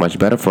works so much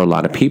better for a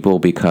lot of people,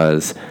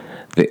 because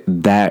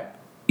that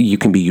you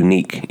can be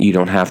unique. You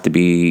don't have to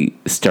be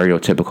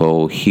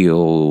stereotypical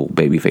heel,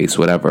 babyface,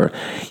 whatever.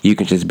 You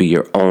can just be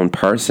your own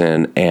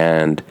person.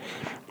 And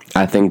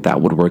I think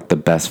that would work the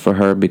best for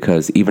her,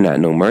 because even at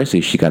No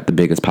Mercy, she got the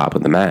biggest pop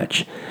of the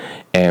match.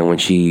 And when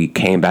she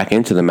came back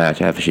into the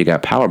match after she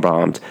got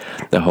powerbombed,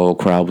 the whole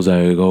crowd was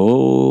like,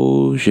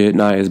 oh, shit,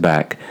 Nia's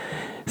back.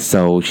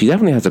 So she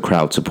definitely has a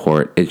crowd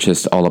support. It's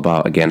just all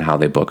about, again, how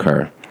they book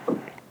her.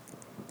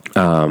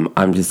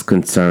 I'm just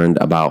concerned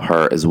about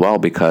her as well,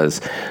 because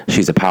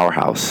she's a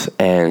powerhouse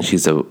and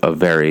she's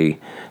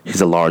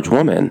a large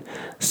woman.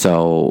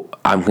 So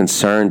I'm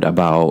concerned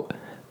about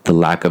the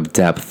lack of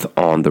depth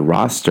on the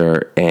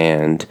roster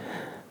and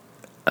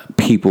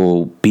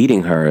people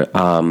beating her.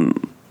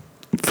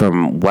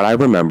 From what I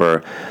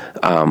remember,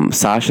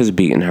 Sasha's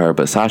beaten her,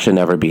 but Sasha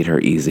never beat her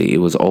easy. It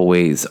was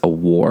always a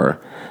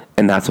war.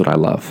 And that's what I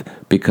love,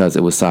 because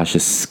it was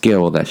Sasha's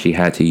skill that she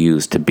had to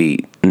use to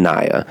beat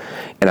Nia.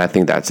 And I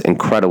think that's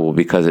incredible,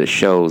 because it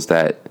shows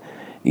that,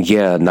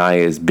 yeah,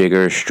 Nia is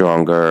bigger,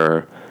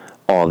 stronger,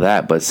 all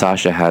that, but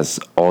Sasha has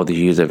all the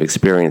years of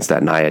experience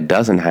that Nia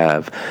doesn't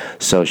have.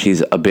 So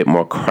she's a bit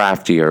more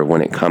craftier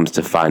when it comes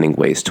to finding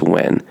ways to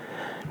win.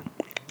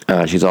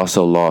 She's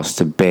also lost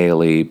to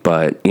Bayley,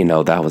 but,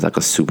 that was like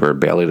a super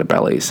belly to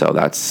belly, so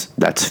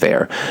that's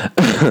fair.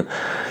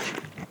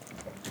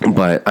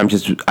 But I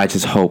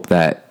just hope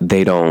that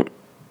they don't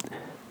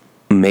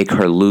make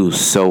her lose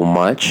so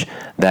much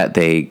that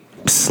they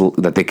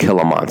kill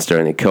a monster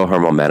and they kill her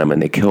momentum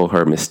and they kill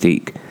her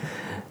mystique,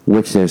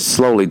 which they're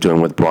slowly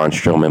doing with Braun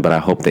Strowman. But I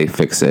hope they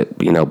fix it,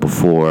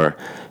 before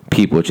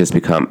people just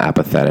become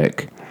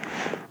apathetic.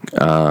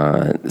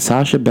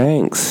 Sasha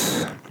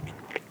Banks,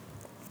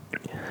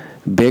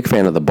 big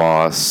fan of the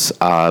boss.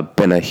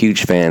 Been a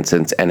huge fan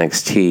since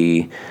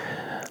NXT.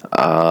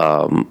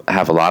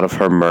 Have a lot of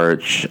her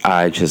merch.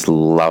 I just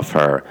love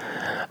her.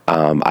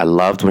 I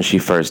loved when she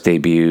first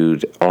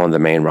debuted on the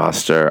main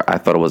roster. I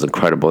thought it was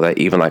incredible that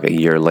even like a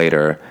year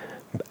later,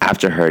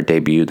 after her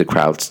debut, the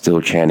crowd's still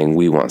chanting,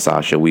 "We want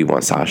Sasha, we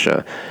want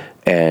Sasha."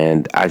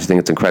 And I just think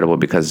it's incredible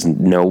because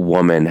no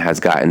woman has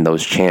gotten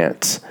those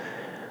chants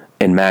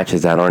in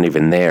matches that aren't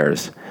even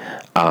theirs.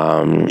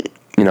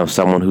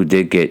 Someone who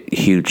did get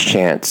huge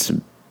chants,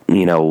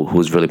 who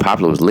was really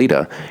popular was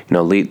Lita.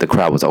 The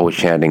crowd was always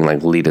chanting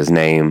like Lita's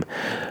name.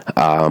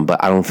 But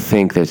I don't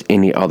think there's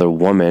any other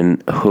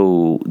woman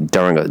who,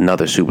 during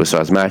another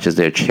superstars matches,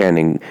 they're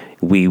chanting,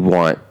 "We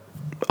want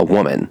a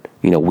woman,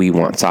 we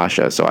want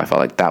Sasha." So I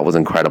felt like that was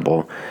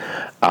incredible.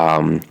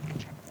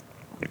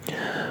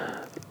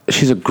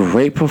 She's a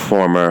great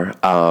performer.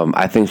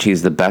 I think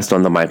she's the best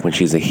on the mic when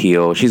she's a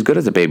heel. She's good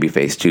as a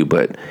babyface too,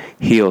 but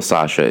heel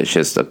Sasha is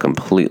just a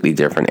completely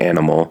different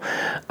animal.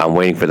 I'm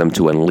waiting for them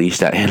to unleash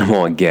that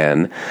animal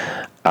again.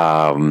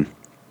 I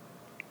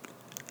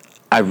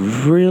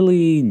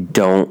really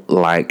don't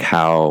like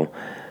how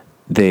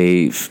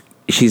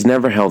she's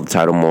never held the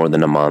title more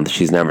than a month.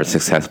 She's never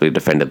successfully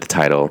defended the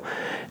title.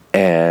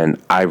 And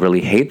I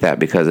really hate that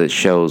because it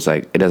shows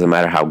like it doesn't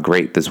matter how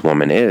great this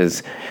woman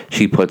is.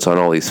 She puts on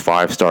all these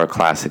 5-star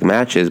classic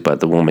matches, but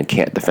the woman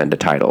can't defend a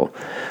title.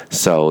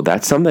 So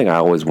that's something I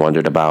always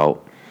wondered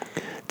about.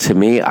 To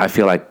me, I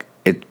feel like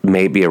it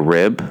may be a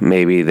rib.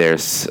 Maybe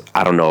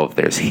I don't know if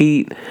there's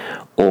heat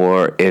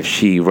or if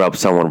she rubbed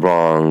someone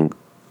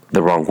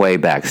the wrong way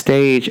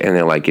backstage and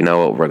they're like, you know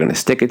what, we're going to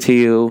stick it to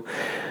you.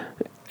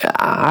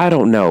 I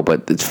don't know,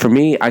 but for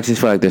me, I just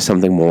feel like there's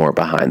something more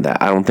behind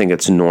that. I don't think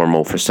it's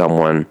normal for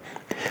someone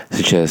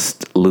to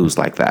just lose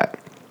like that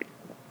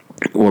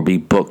or be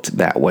booked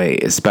that way,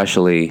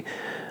 especially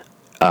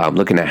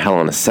looking at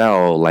Hell in a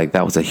Cell. Like,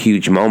 that was a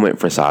huge moment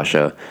for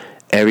Sasha.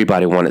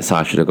 Everybody wanted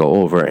Sasha to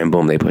go over, and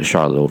boom, they put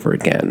Charlotte over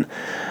again.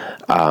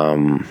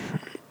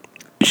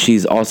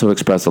 She's also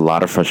expressed a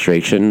lot of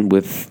frustration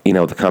with,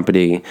 the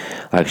company.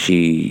 Like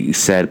she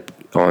said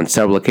on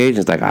several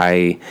occasions, like,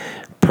 I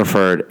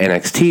preferred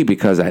NXT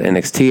because at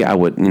NXT I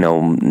would,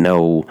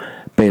 know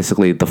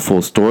basically the full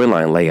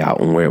storyline layout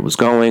and where it was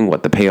going,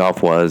 what the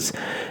payoff was,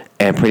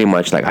 and pretty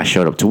much like I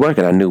showed up to work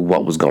and I knew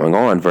what was going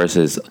on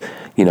versus,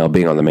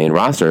 being on the main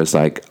roster. It's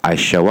like I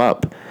show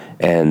up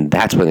and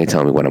that's when they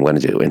tell me what I'm going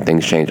to do and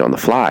things change on the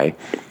fly.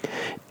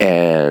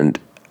 And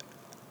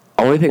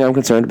only thing I'm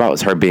concerned about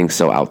is her being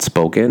so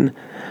outspoken.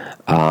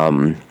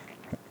 You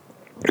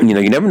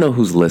never know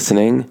who's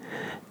listening,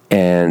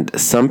 and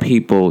some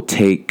people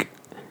take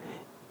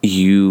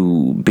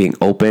you being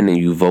open and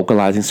you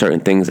vocalizing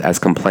certain things as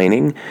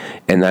complaining,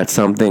 and that's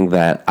something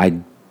that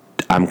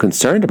I'm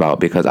concerned about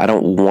because I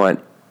don't want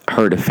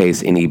her to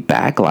face any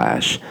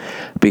backlash,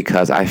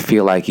 because I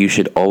feel like you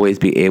should always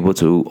be able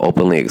to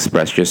openly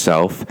express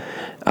yourself,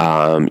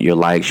 your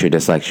likes, your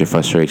dislikes, your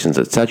frustrations,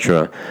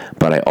 etc.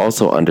 But I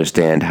also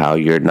understand how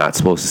you're not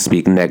supposed to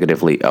speak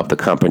negatively of the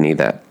company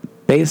that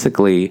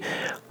basically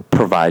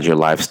provides your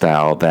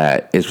lifestyle,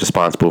 that is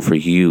responsible for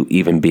you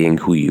even being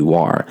who you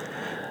are.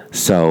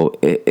 So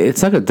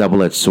it's like a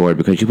double-edged sword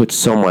because you put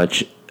so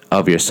much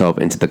of yourself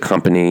into the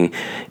company,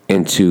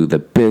 into the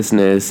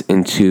business,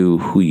 into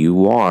who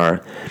you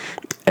are,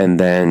 and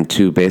then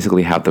to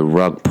basically have the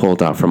rug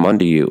pulled out from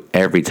under you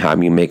every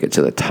time you make it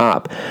to the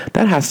top,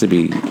 that has to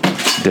be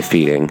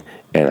defeating.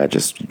 And I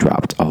just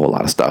dropped a whole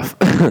lot of stuff.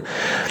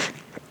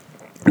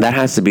 That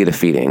has to be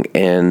defeating.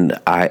 And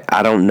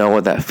I don't know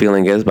what that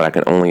feeling is, but I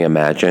can only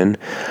imagine.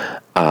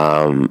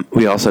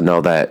 We also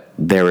know that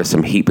there is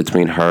some heat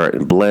between her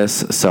and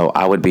Bliss, so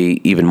I would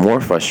be even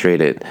more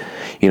frustrated.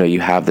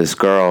 You have this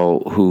girl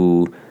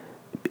who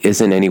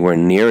isn't anywhere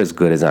near as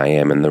good as I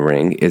am in the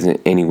ring,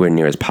 isn't anywhere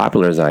near as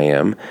popular as I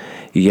am,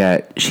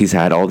 yet she's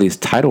had all these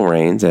title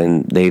reigns,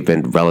 and they've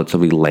been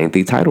relatively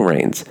lengthy title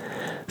reigns.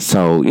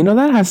 So,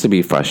 that has to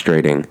be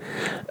frustrating.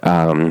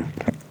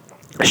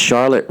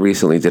 Charlotte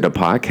recently did a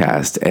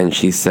podcast, and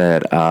she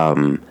said,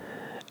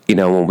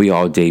 when we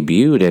all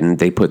debuted and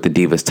they put the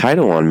Divas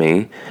title on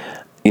me,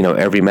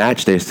 every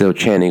match they're still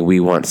chanting, "We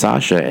want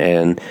Sasha."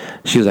 And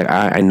she was like,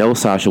 I know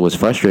Sasha was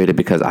frustrated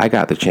because I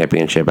got the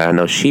championship, and I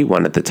know she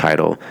wanted the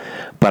title,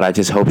 but I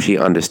just hope she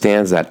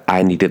understands that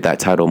I needed that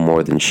title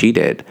more than she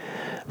did.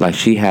 Like,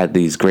 she had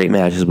these great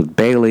matches with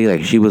Bayley,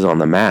 like she was on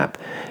the map,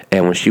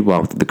 and when she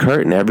walked the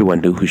curtain,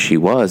 everyone knew who she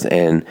was,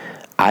 and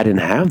I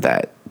didn't have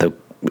that.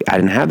 I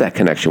didn't have that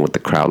connection with the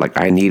crowd. Like,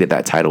 I needed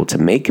that title to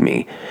make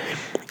me.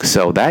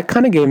 So that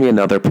kind of gave me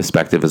another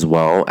perspective as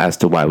well as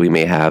to why we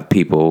may have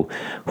people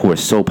who are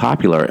so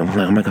popular and we're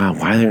like, oh my God,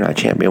 why are they not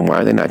champion? Why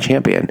are they not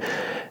champion?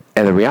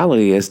 And the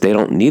reality is they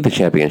don't need the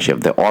championship.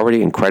 They're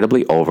already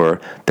incredibly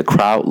over. The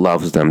crowd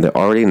loves them. They're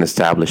already an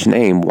established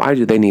name. Why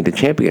do they need a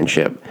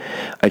championship?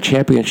 A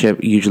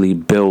championship usually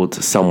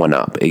builds someone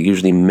up. It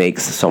usually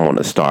makes someone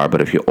a star.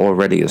 But if you're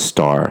already a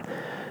star,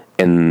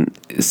 in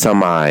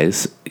some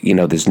eyes,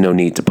 there's no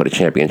need to put a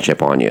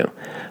championship on you.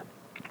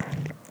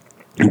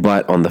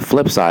 But on the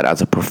flip side,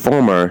 as a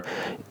performer,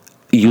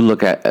 you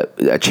look at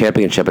a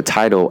championship, a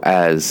title,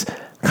 as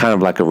kind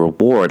of like a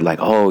reward, like,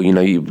 oh,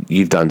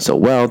 you've done so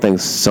well.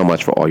 Thanks so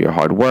much for all your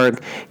hard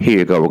work. Here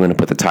you go. We're going to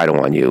put the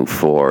title on you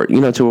for,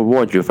 to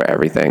reward you for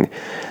everything.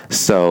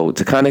 So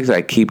to kind of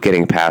like keep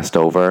getting passed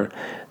over,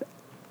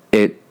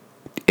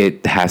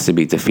 it has to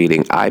be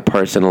defeating. I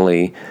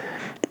personally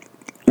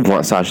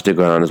want Sasha to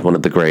go down as one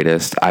of the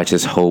greatest. I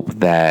just hope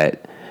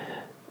that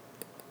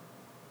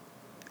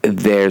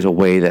there's a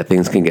way that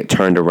things can get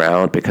turned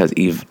around, because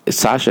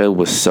Sasha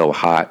was so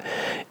hot,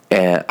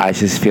 and I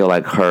just feel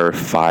like her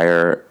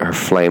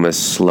flame is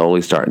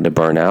slowly starting to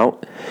burn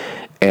out.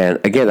 And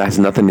again, that has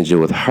nothing to do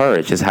with her.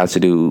 It just has to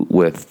do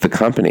with the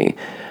company.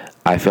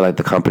 I feel like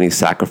the company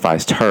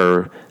sacrificed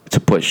her to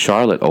put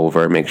Charlotte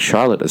over, make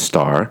Charlotte a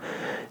star.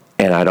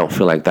 And I don't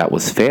feel like that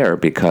was fair,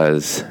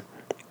 because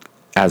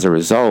as a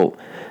result,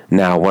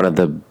 now one of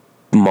the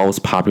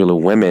most popular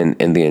women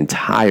in the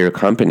entire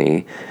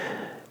company,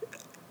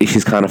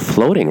 she's kind of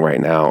floating right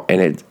now,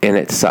 and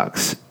it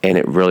sucks, and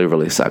it really,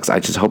 really sucks. I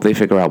just hope they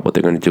figure out what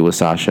they're going to do with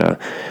Sasha.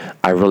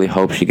 I really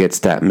hope she gets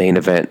that main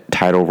event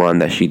title run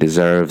that she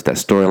deserves, that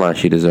storyline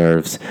she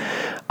deserves.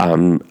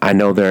 I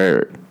know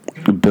they're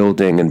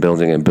building and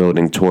building and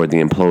building toward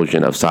the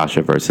implosion of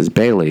Sasha versus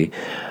Bayley.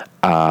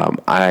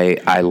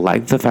 I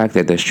like the fact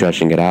that they're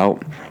stretching it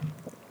out,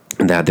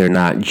 that they're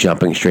not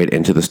jumping straight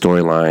into the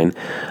storyline.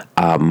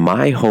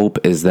 My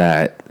hope is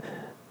that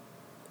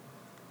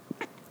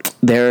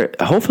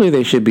hopefully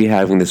they should be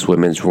having this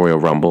women's Royal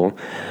Rumble.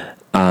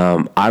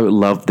 I would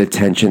love the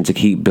tension to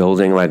keep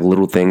building, like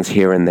little things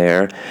here and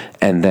there.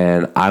 And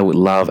then I would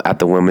love at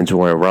the women's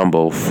Royal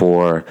Rumble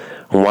for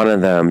one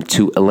of them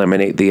to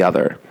eliminate the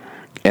other.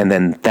 And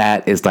then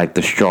that is like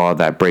the straw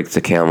that breaks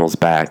the camel's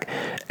back.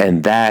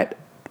 And that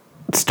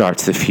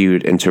starts the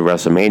feud into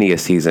WrestleMania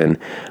season,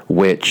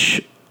 I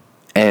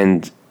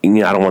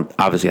don't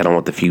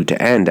want the feud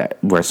to end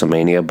at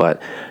WrestleMania,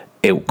 but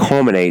it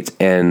culminates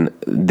in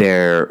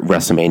their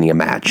WrestleMania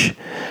match.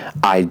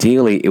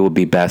 Ideally, it would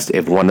be best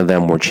if one of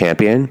them were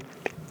champion.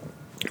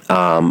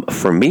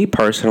 For me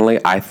personally,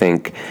 I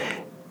think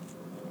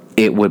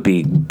it would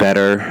be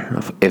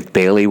better if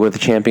Bayley were the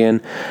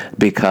champion,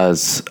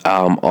 because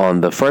on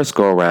the first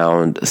go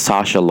around,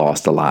 Sasha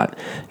lost a lot.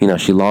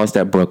 She lost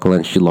at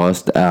Brooklyn. She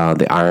lost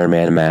the Iron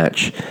Man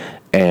match.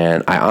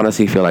 And I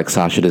honestly feel like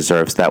Sasha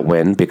deserves that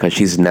win, because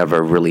she's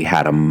never really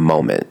had a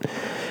moment.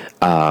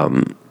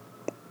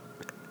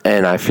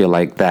 And I feel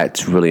like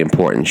that's really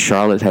important.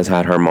 Charlotte has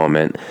had her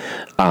moment,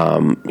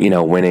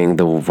 winning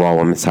the Raw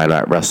Women's title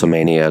at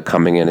WrestleMania,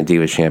 coming in a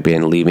Divas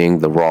champion, leaving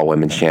the Raw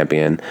Women's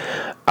champion.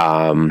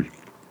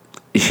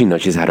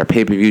 She's had her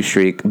pay-per-view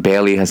streak.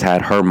 Bayley has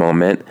had her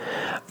moment.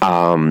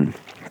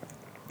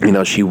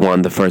 She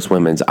won the first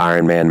women's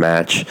Iron Man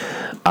match.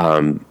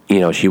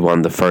 She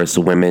won the first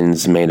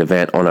women's main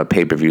event on a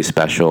pay-per-view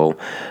special.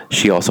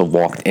 She also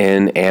walked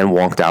in and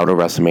walked out of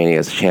WrestleMania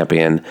as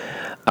champion.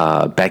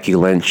 Becky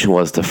Lynch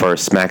was the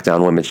first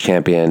SmackDown Women's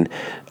Champion.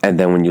 And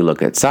then when you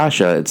look at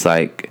Sasha, it's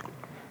like,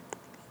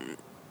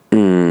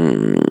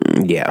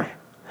 yeah.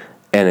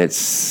 And it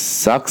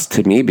sucks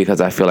to me,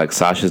 because I feel like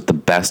Sasha's the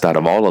best out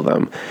of all of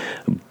them.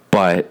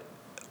 But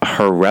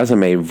her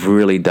resume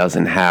really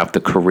doesn't have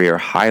the career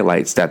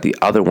highlights that the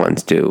other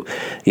ones do.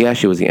 Yeah,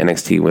 she was the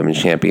NXT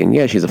Women's Champion.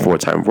 Yeah, she's a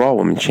 4-time Raw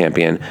Women's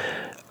Champion.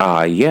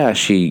 Yeah,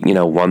 she,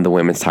 won the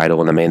women's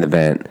title in the main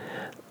event.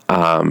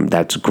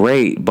 That's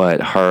great,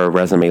 but her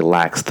resume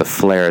lacks the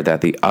flair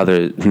that the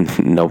other,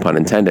 no pun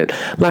intended,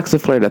 lacks the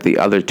flair that the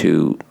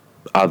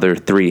other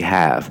three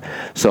have.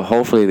 So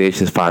hopefully they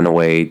just find a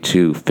way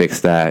to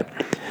fix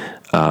that.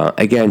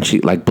 Again, she,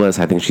 like Bliss,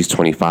 I think she's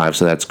 25,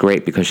 so that's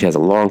great, because she has a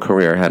long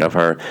career ahead of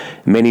her,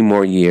 many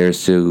more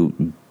years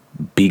to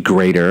be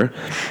greater.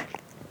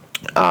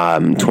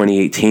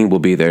 2018 will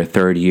be their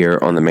third year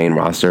on the main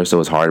roster, so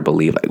it's hard to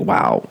believe, like,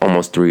 wow,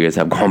 almost 3 years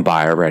have gone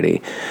by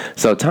already.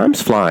 So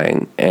time's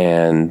flying,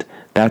 and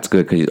that's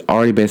good, because she's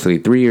already basically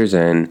 3 years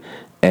in,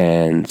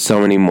 and so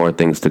many more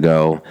things to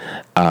go.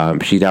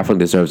 She definitely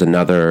deserves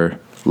another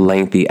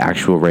lengthy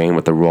actual reign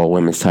with the Raw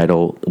Women's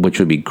title, which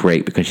would be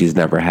great, because she's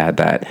never had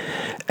that.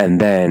 And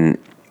then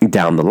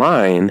down the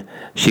line,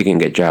 she can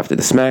get drafted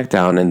to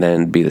SmackDown and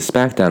then be the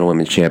SmackDown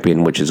Women's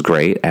Champion, which is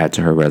great, add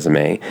to her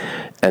resume.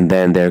 And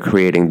then they're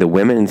creating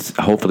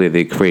hopefully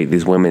they create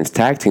these women's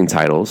tag team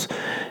titles,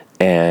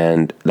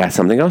 and that's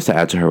something else to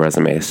add to her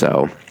resume.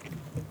 So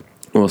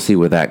we'll see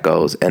where that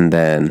goes. And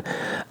then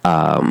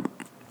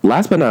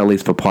last but not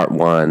least for part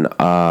one,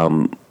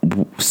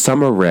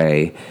 Summer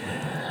Rae,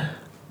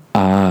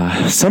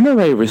 Summer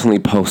Rae recently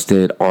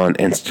posted on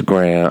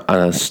Instagram,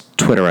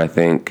 Twitter, I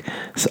think,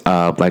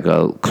 like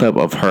a clip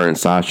of her and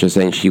Sasha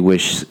saying she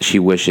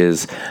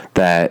wishes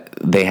that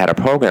they had a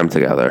program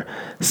together.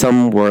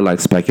 Some were like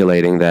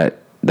speculating that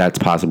that's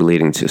possibly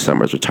leading to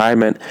Summer's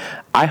retirement.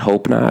 I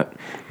hope not,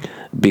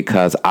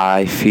 because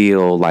I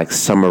feel like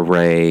Summer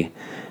Rae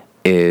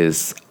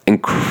is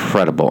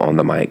incredible on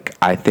the mic.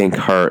 I think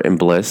her and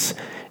Bliss,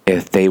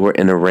 if they were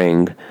in a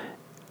ring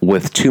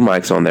with two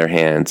mics on their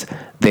hands,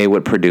 they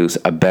would produce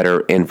a better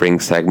in-ring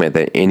segment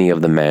than any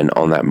of the men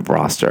on that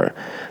roster.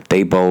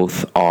 They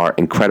both are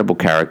incredible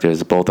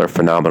characters. Both are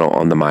phenomenal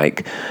on the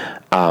mic.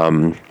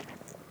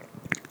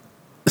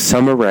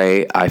 Summer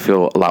Rae, I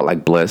feel a lot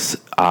like Bliss.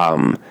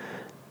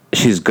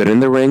 She's good in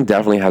the ring,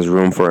 definitely has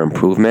room for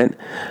improvement.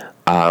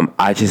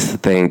 I just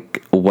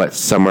think what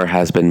Summer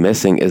has been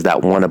missing is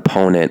that one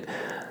opponent.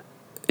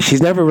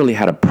 She's never really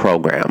had a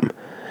program.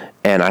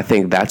 And I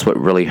think that's what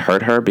really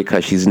hurt her,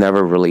 because she's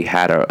never really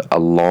had a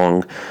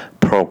long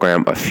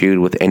program, a feud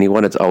with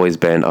anyone. It's always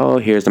been, oh,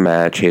 here's a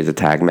match, here's a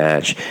tag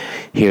match,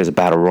 here's a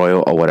battle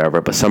royal or whatever.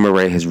 But Summer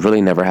Rae has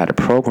really never had a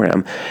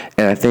program.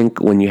 And I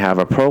think when you have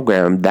a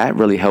program, that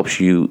really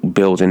helps you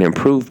build and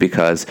improve,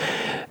 because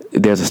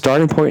there's a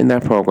starting point in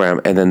that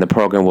program, and then the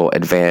program will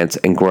advance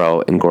and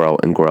grow and grow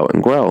and grow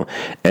and grow.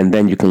 And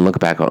then you can look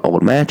back on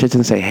old matches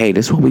and say, hey,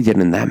 this is what we did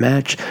in that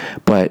match,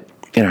 but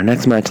in our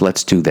next match,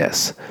 let's do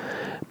this.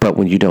 But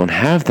when you don't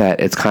have that,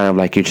 it's kind of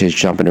like you're just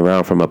jumping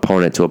around from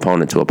opponent to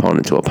opponent to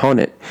opponent to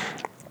opponent.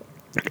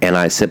 And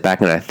I sit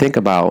back and I think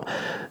about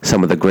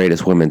some of the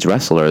greatest women's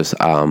wrestlers,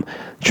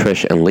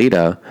 Trish and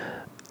Lita.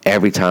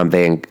 Every time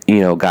they,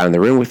 got in the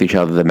ring with each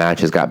other, the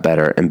matches got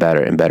better and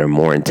better and better,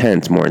 more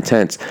intense, more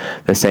intense.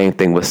 The same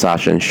thing with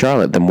Sasha and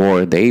Charlotte. The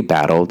more they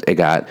battled, it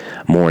got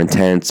more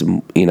intense.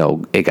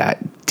 It got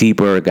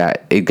deeper.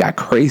 It got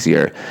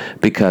crazier,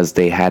 because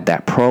they had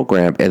that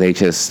program and they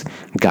just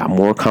got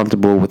more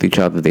comfortable with each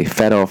other. They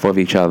fed off of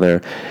each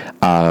other.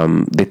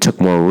 They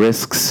took more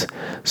risks.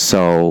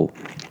 So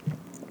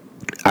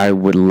I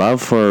would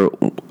love for,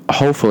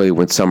 hopefully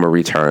when Summer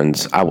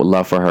returns, I would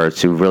love for her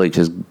to really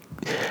just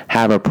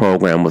have a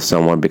program with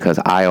someone, because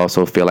I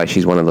also feel like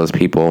she's one of those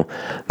people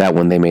that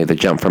when they made the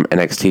jump from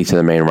NXT to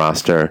the main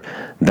roster,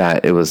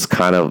 that it was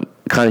kind of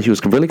she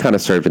was really kind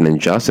of served an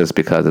injustice,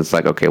 because it's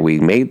like, okay,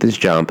 we made this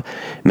jump,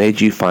 made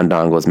you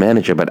Fandango's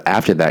manager, but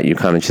after that you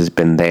kind of just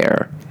been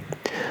there.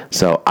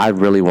 So I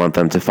really want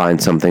them to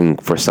find something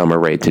for Summer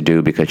Rae to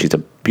do, because she's a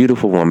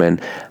beautiful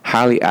woman,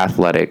 highly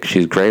athletic,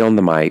 she's great on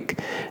the mic.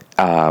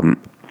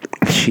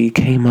 She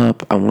came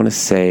up, I want to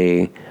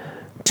say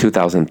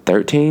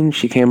 2013,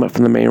 she came up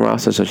from the main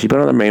roster. So she's been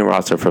on the main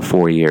roster for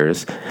 4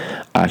 years.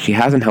 She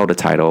hasn't held a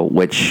title,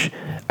 which,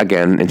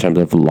 again, in terms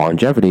of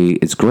longevity,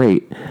 is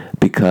great,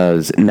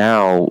 because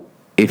now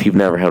if you've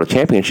never held a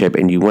championship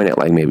and you win it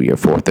like maybe your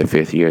 4th or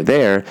 5th year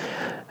there,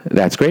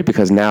 that's great,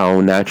 because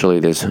now naturally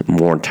there's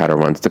more title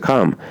runs to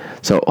come.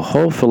 So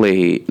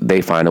hopefully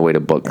they find a way to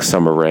book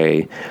Summer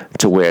Rae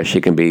to where she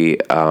can be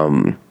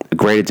a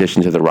great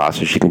addition to the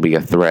roster. She can be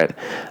a threat.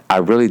 I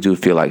really do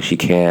feel like she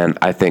can.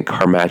 I think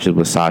her matches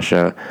with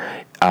Sasha,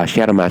 she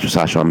had a match with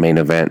Sasha on Main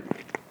Event,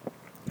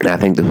 and I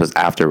think this was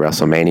after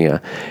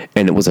WrestleMania,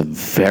 and it was a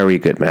very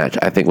good match.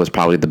 I think it was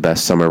probably the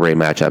best Summer Rae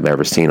match I've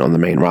ever seen on the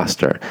main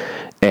roster.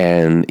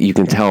 And you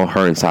can tell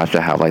her and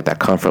Sasha have like that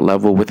comfort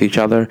level with each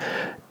other,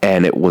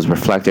 and it was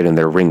reflected in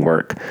their ring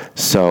work.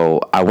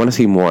 So I want to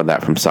see more of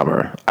that from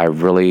Summer. I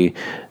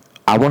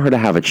want her to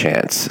have a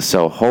chance.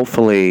 So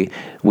hopefully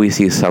we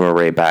see Summer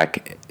Rae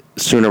back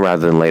sooner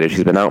rather than later.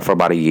 She's been out for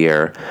about a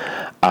year,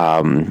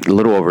 a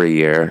little over a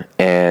year,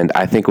 and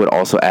I think it would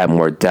also add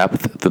more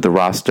depth to the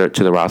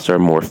roster,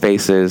 more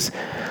faces.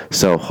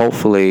 So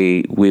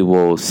hopefully we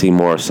will see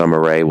more of Summer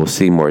Rae. We'll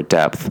see more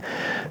depth.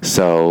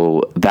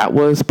 So that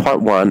was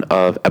part 1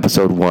 of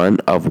episode 1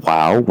 of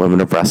WOW,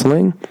 Women of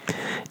Wrestling.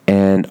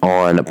 And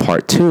on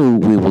part 2,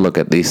 we will look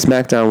at the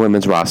SmackDown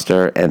women's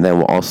roster, and then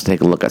we'll also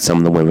take a look at some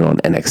of the women on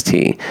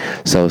NXT.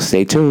 So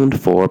stay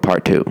tuned for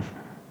part 2.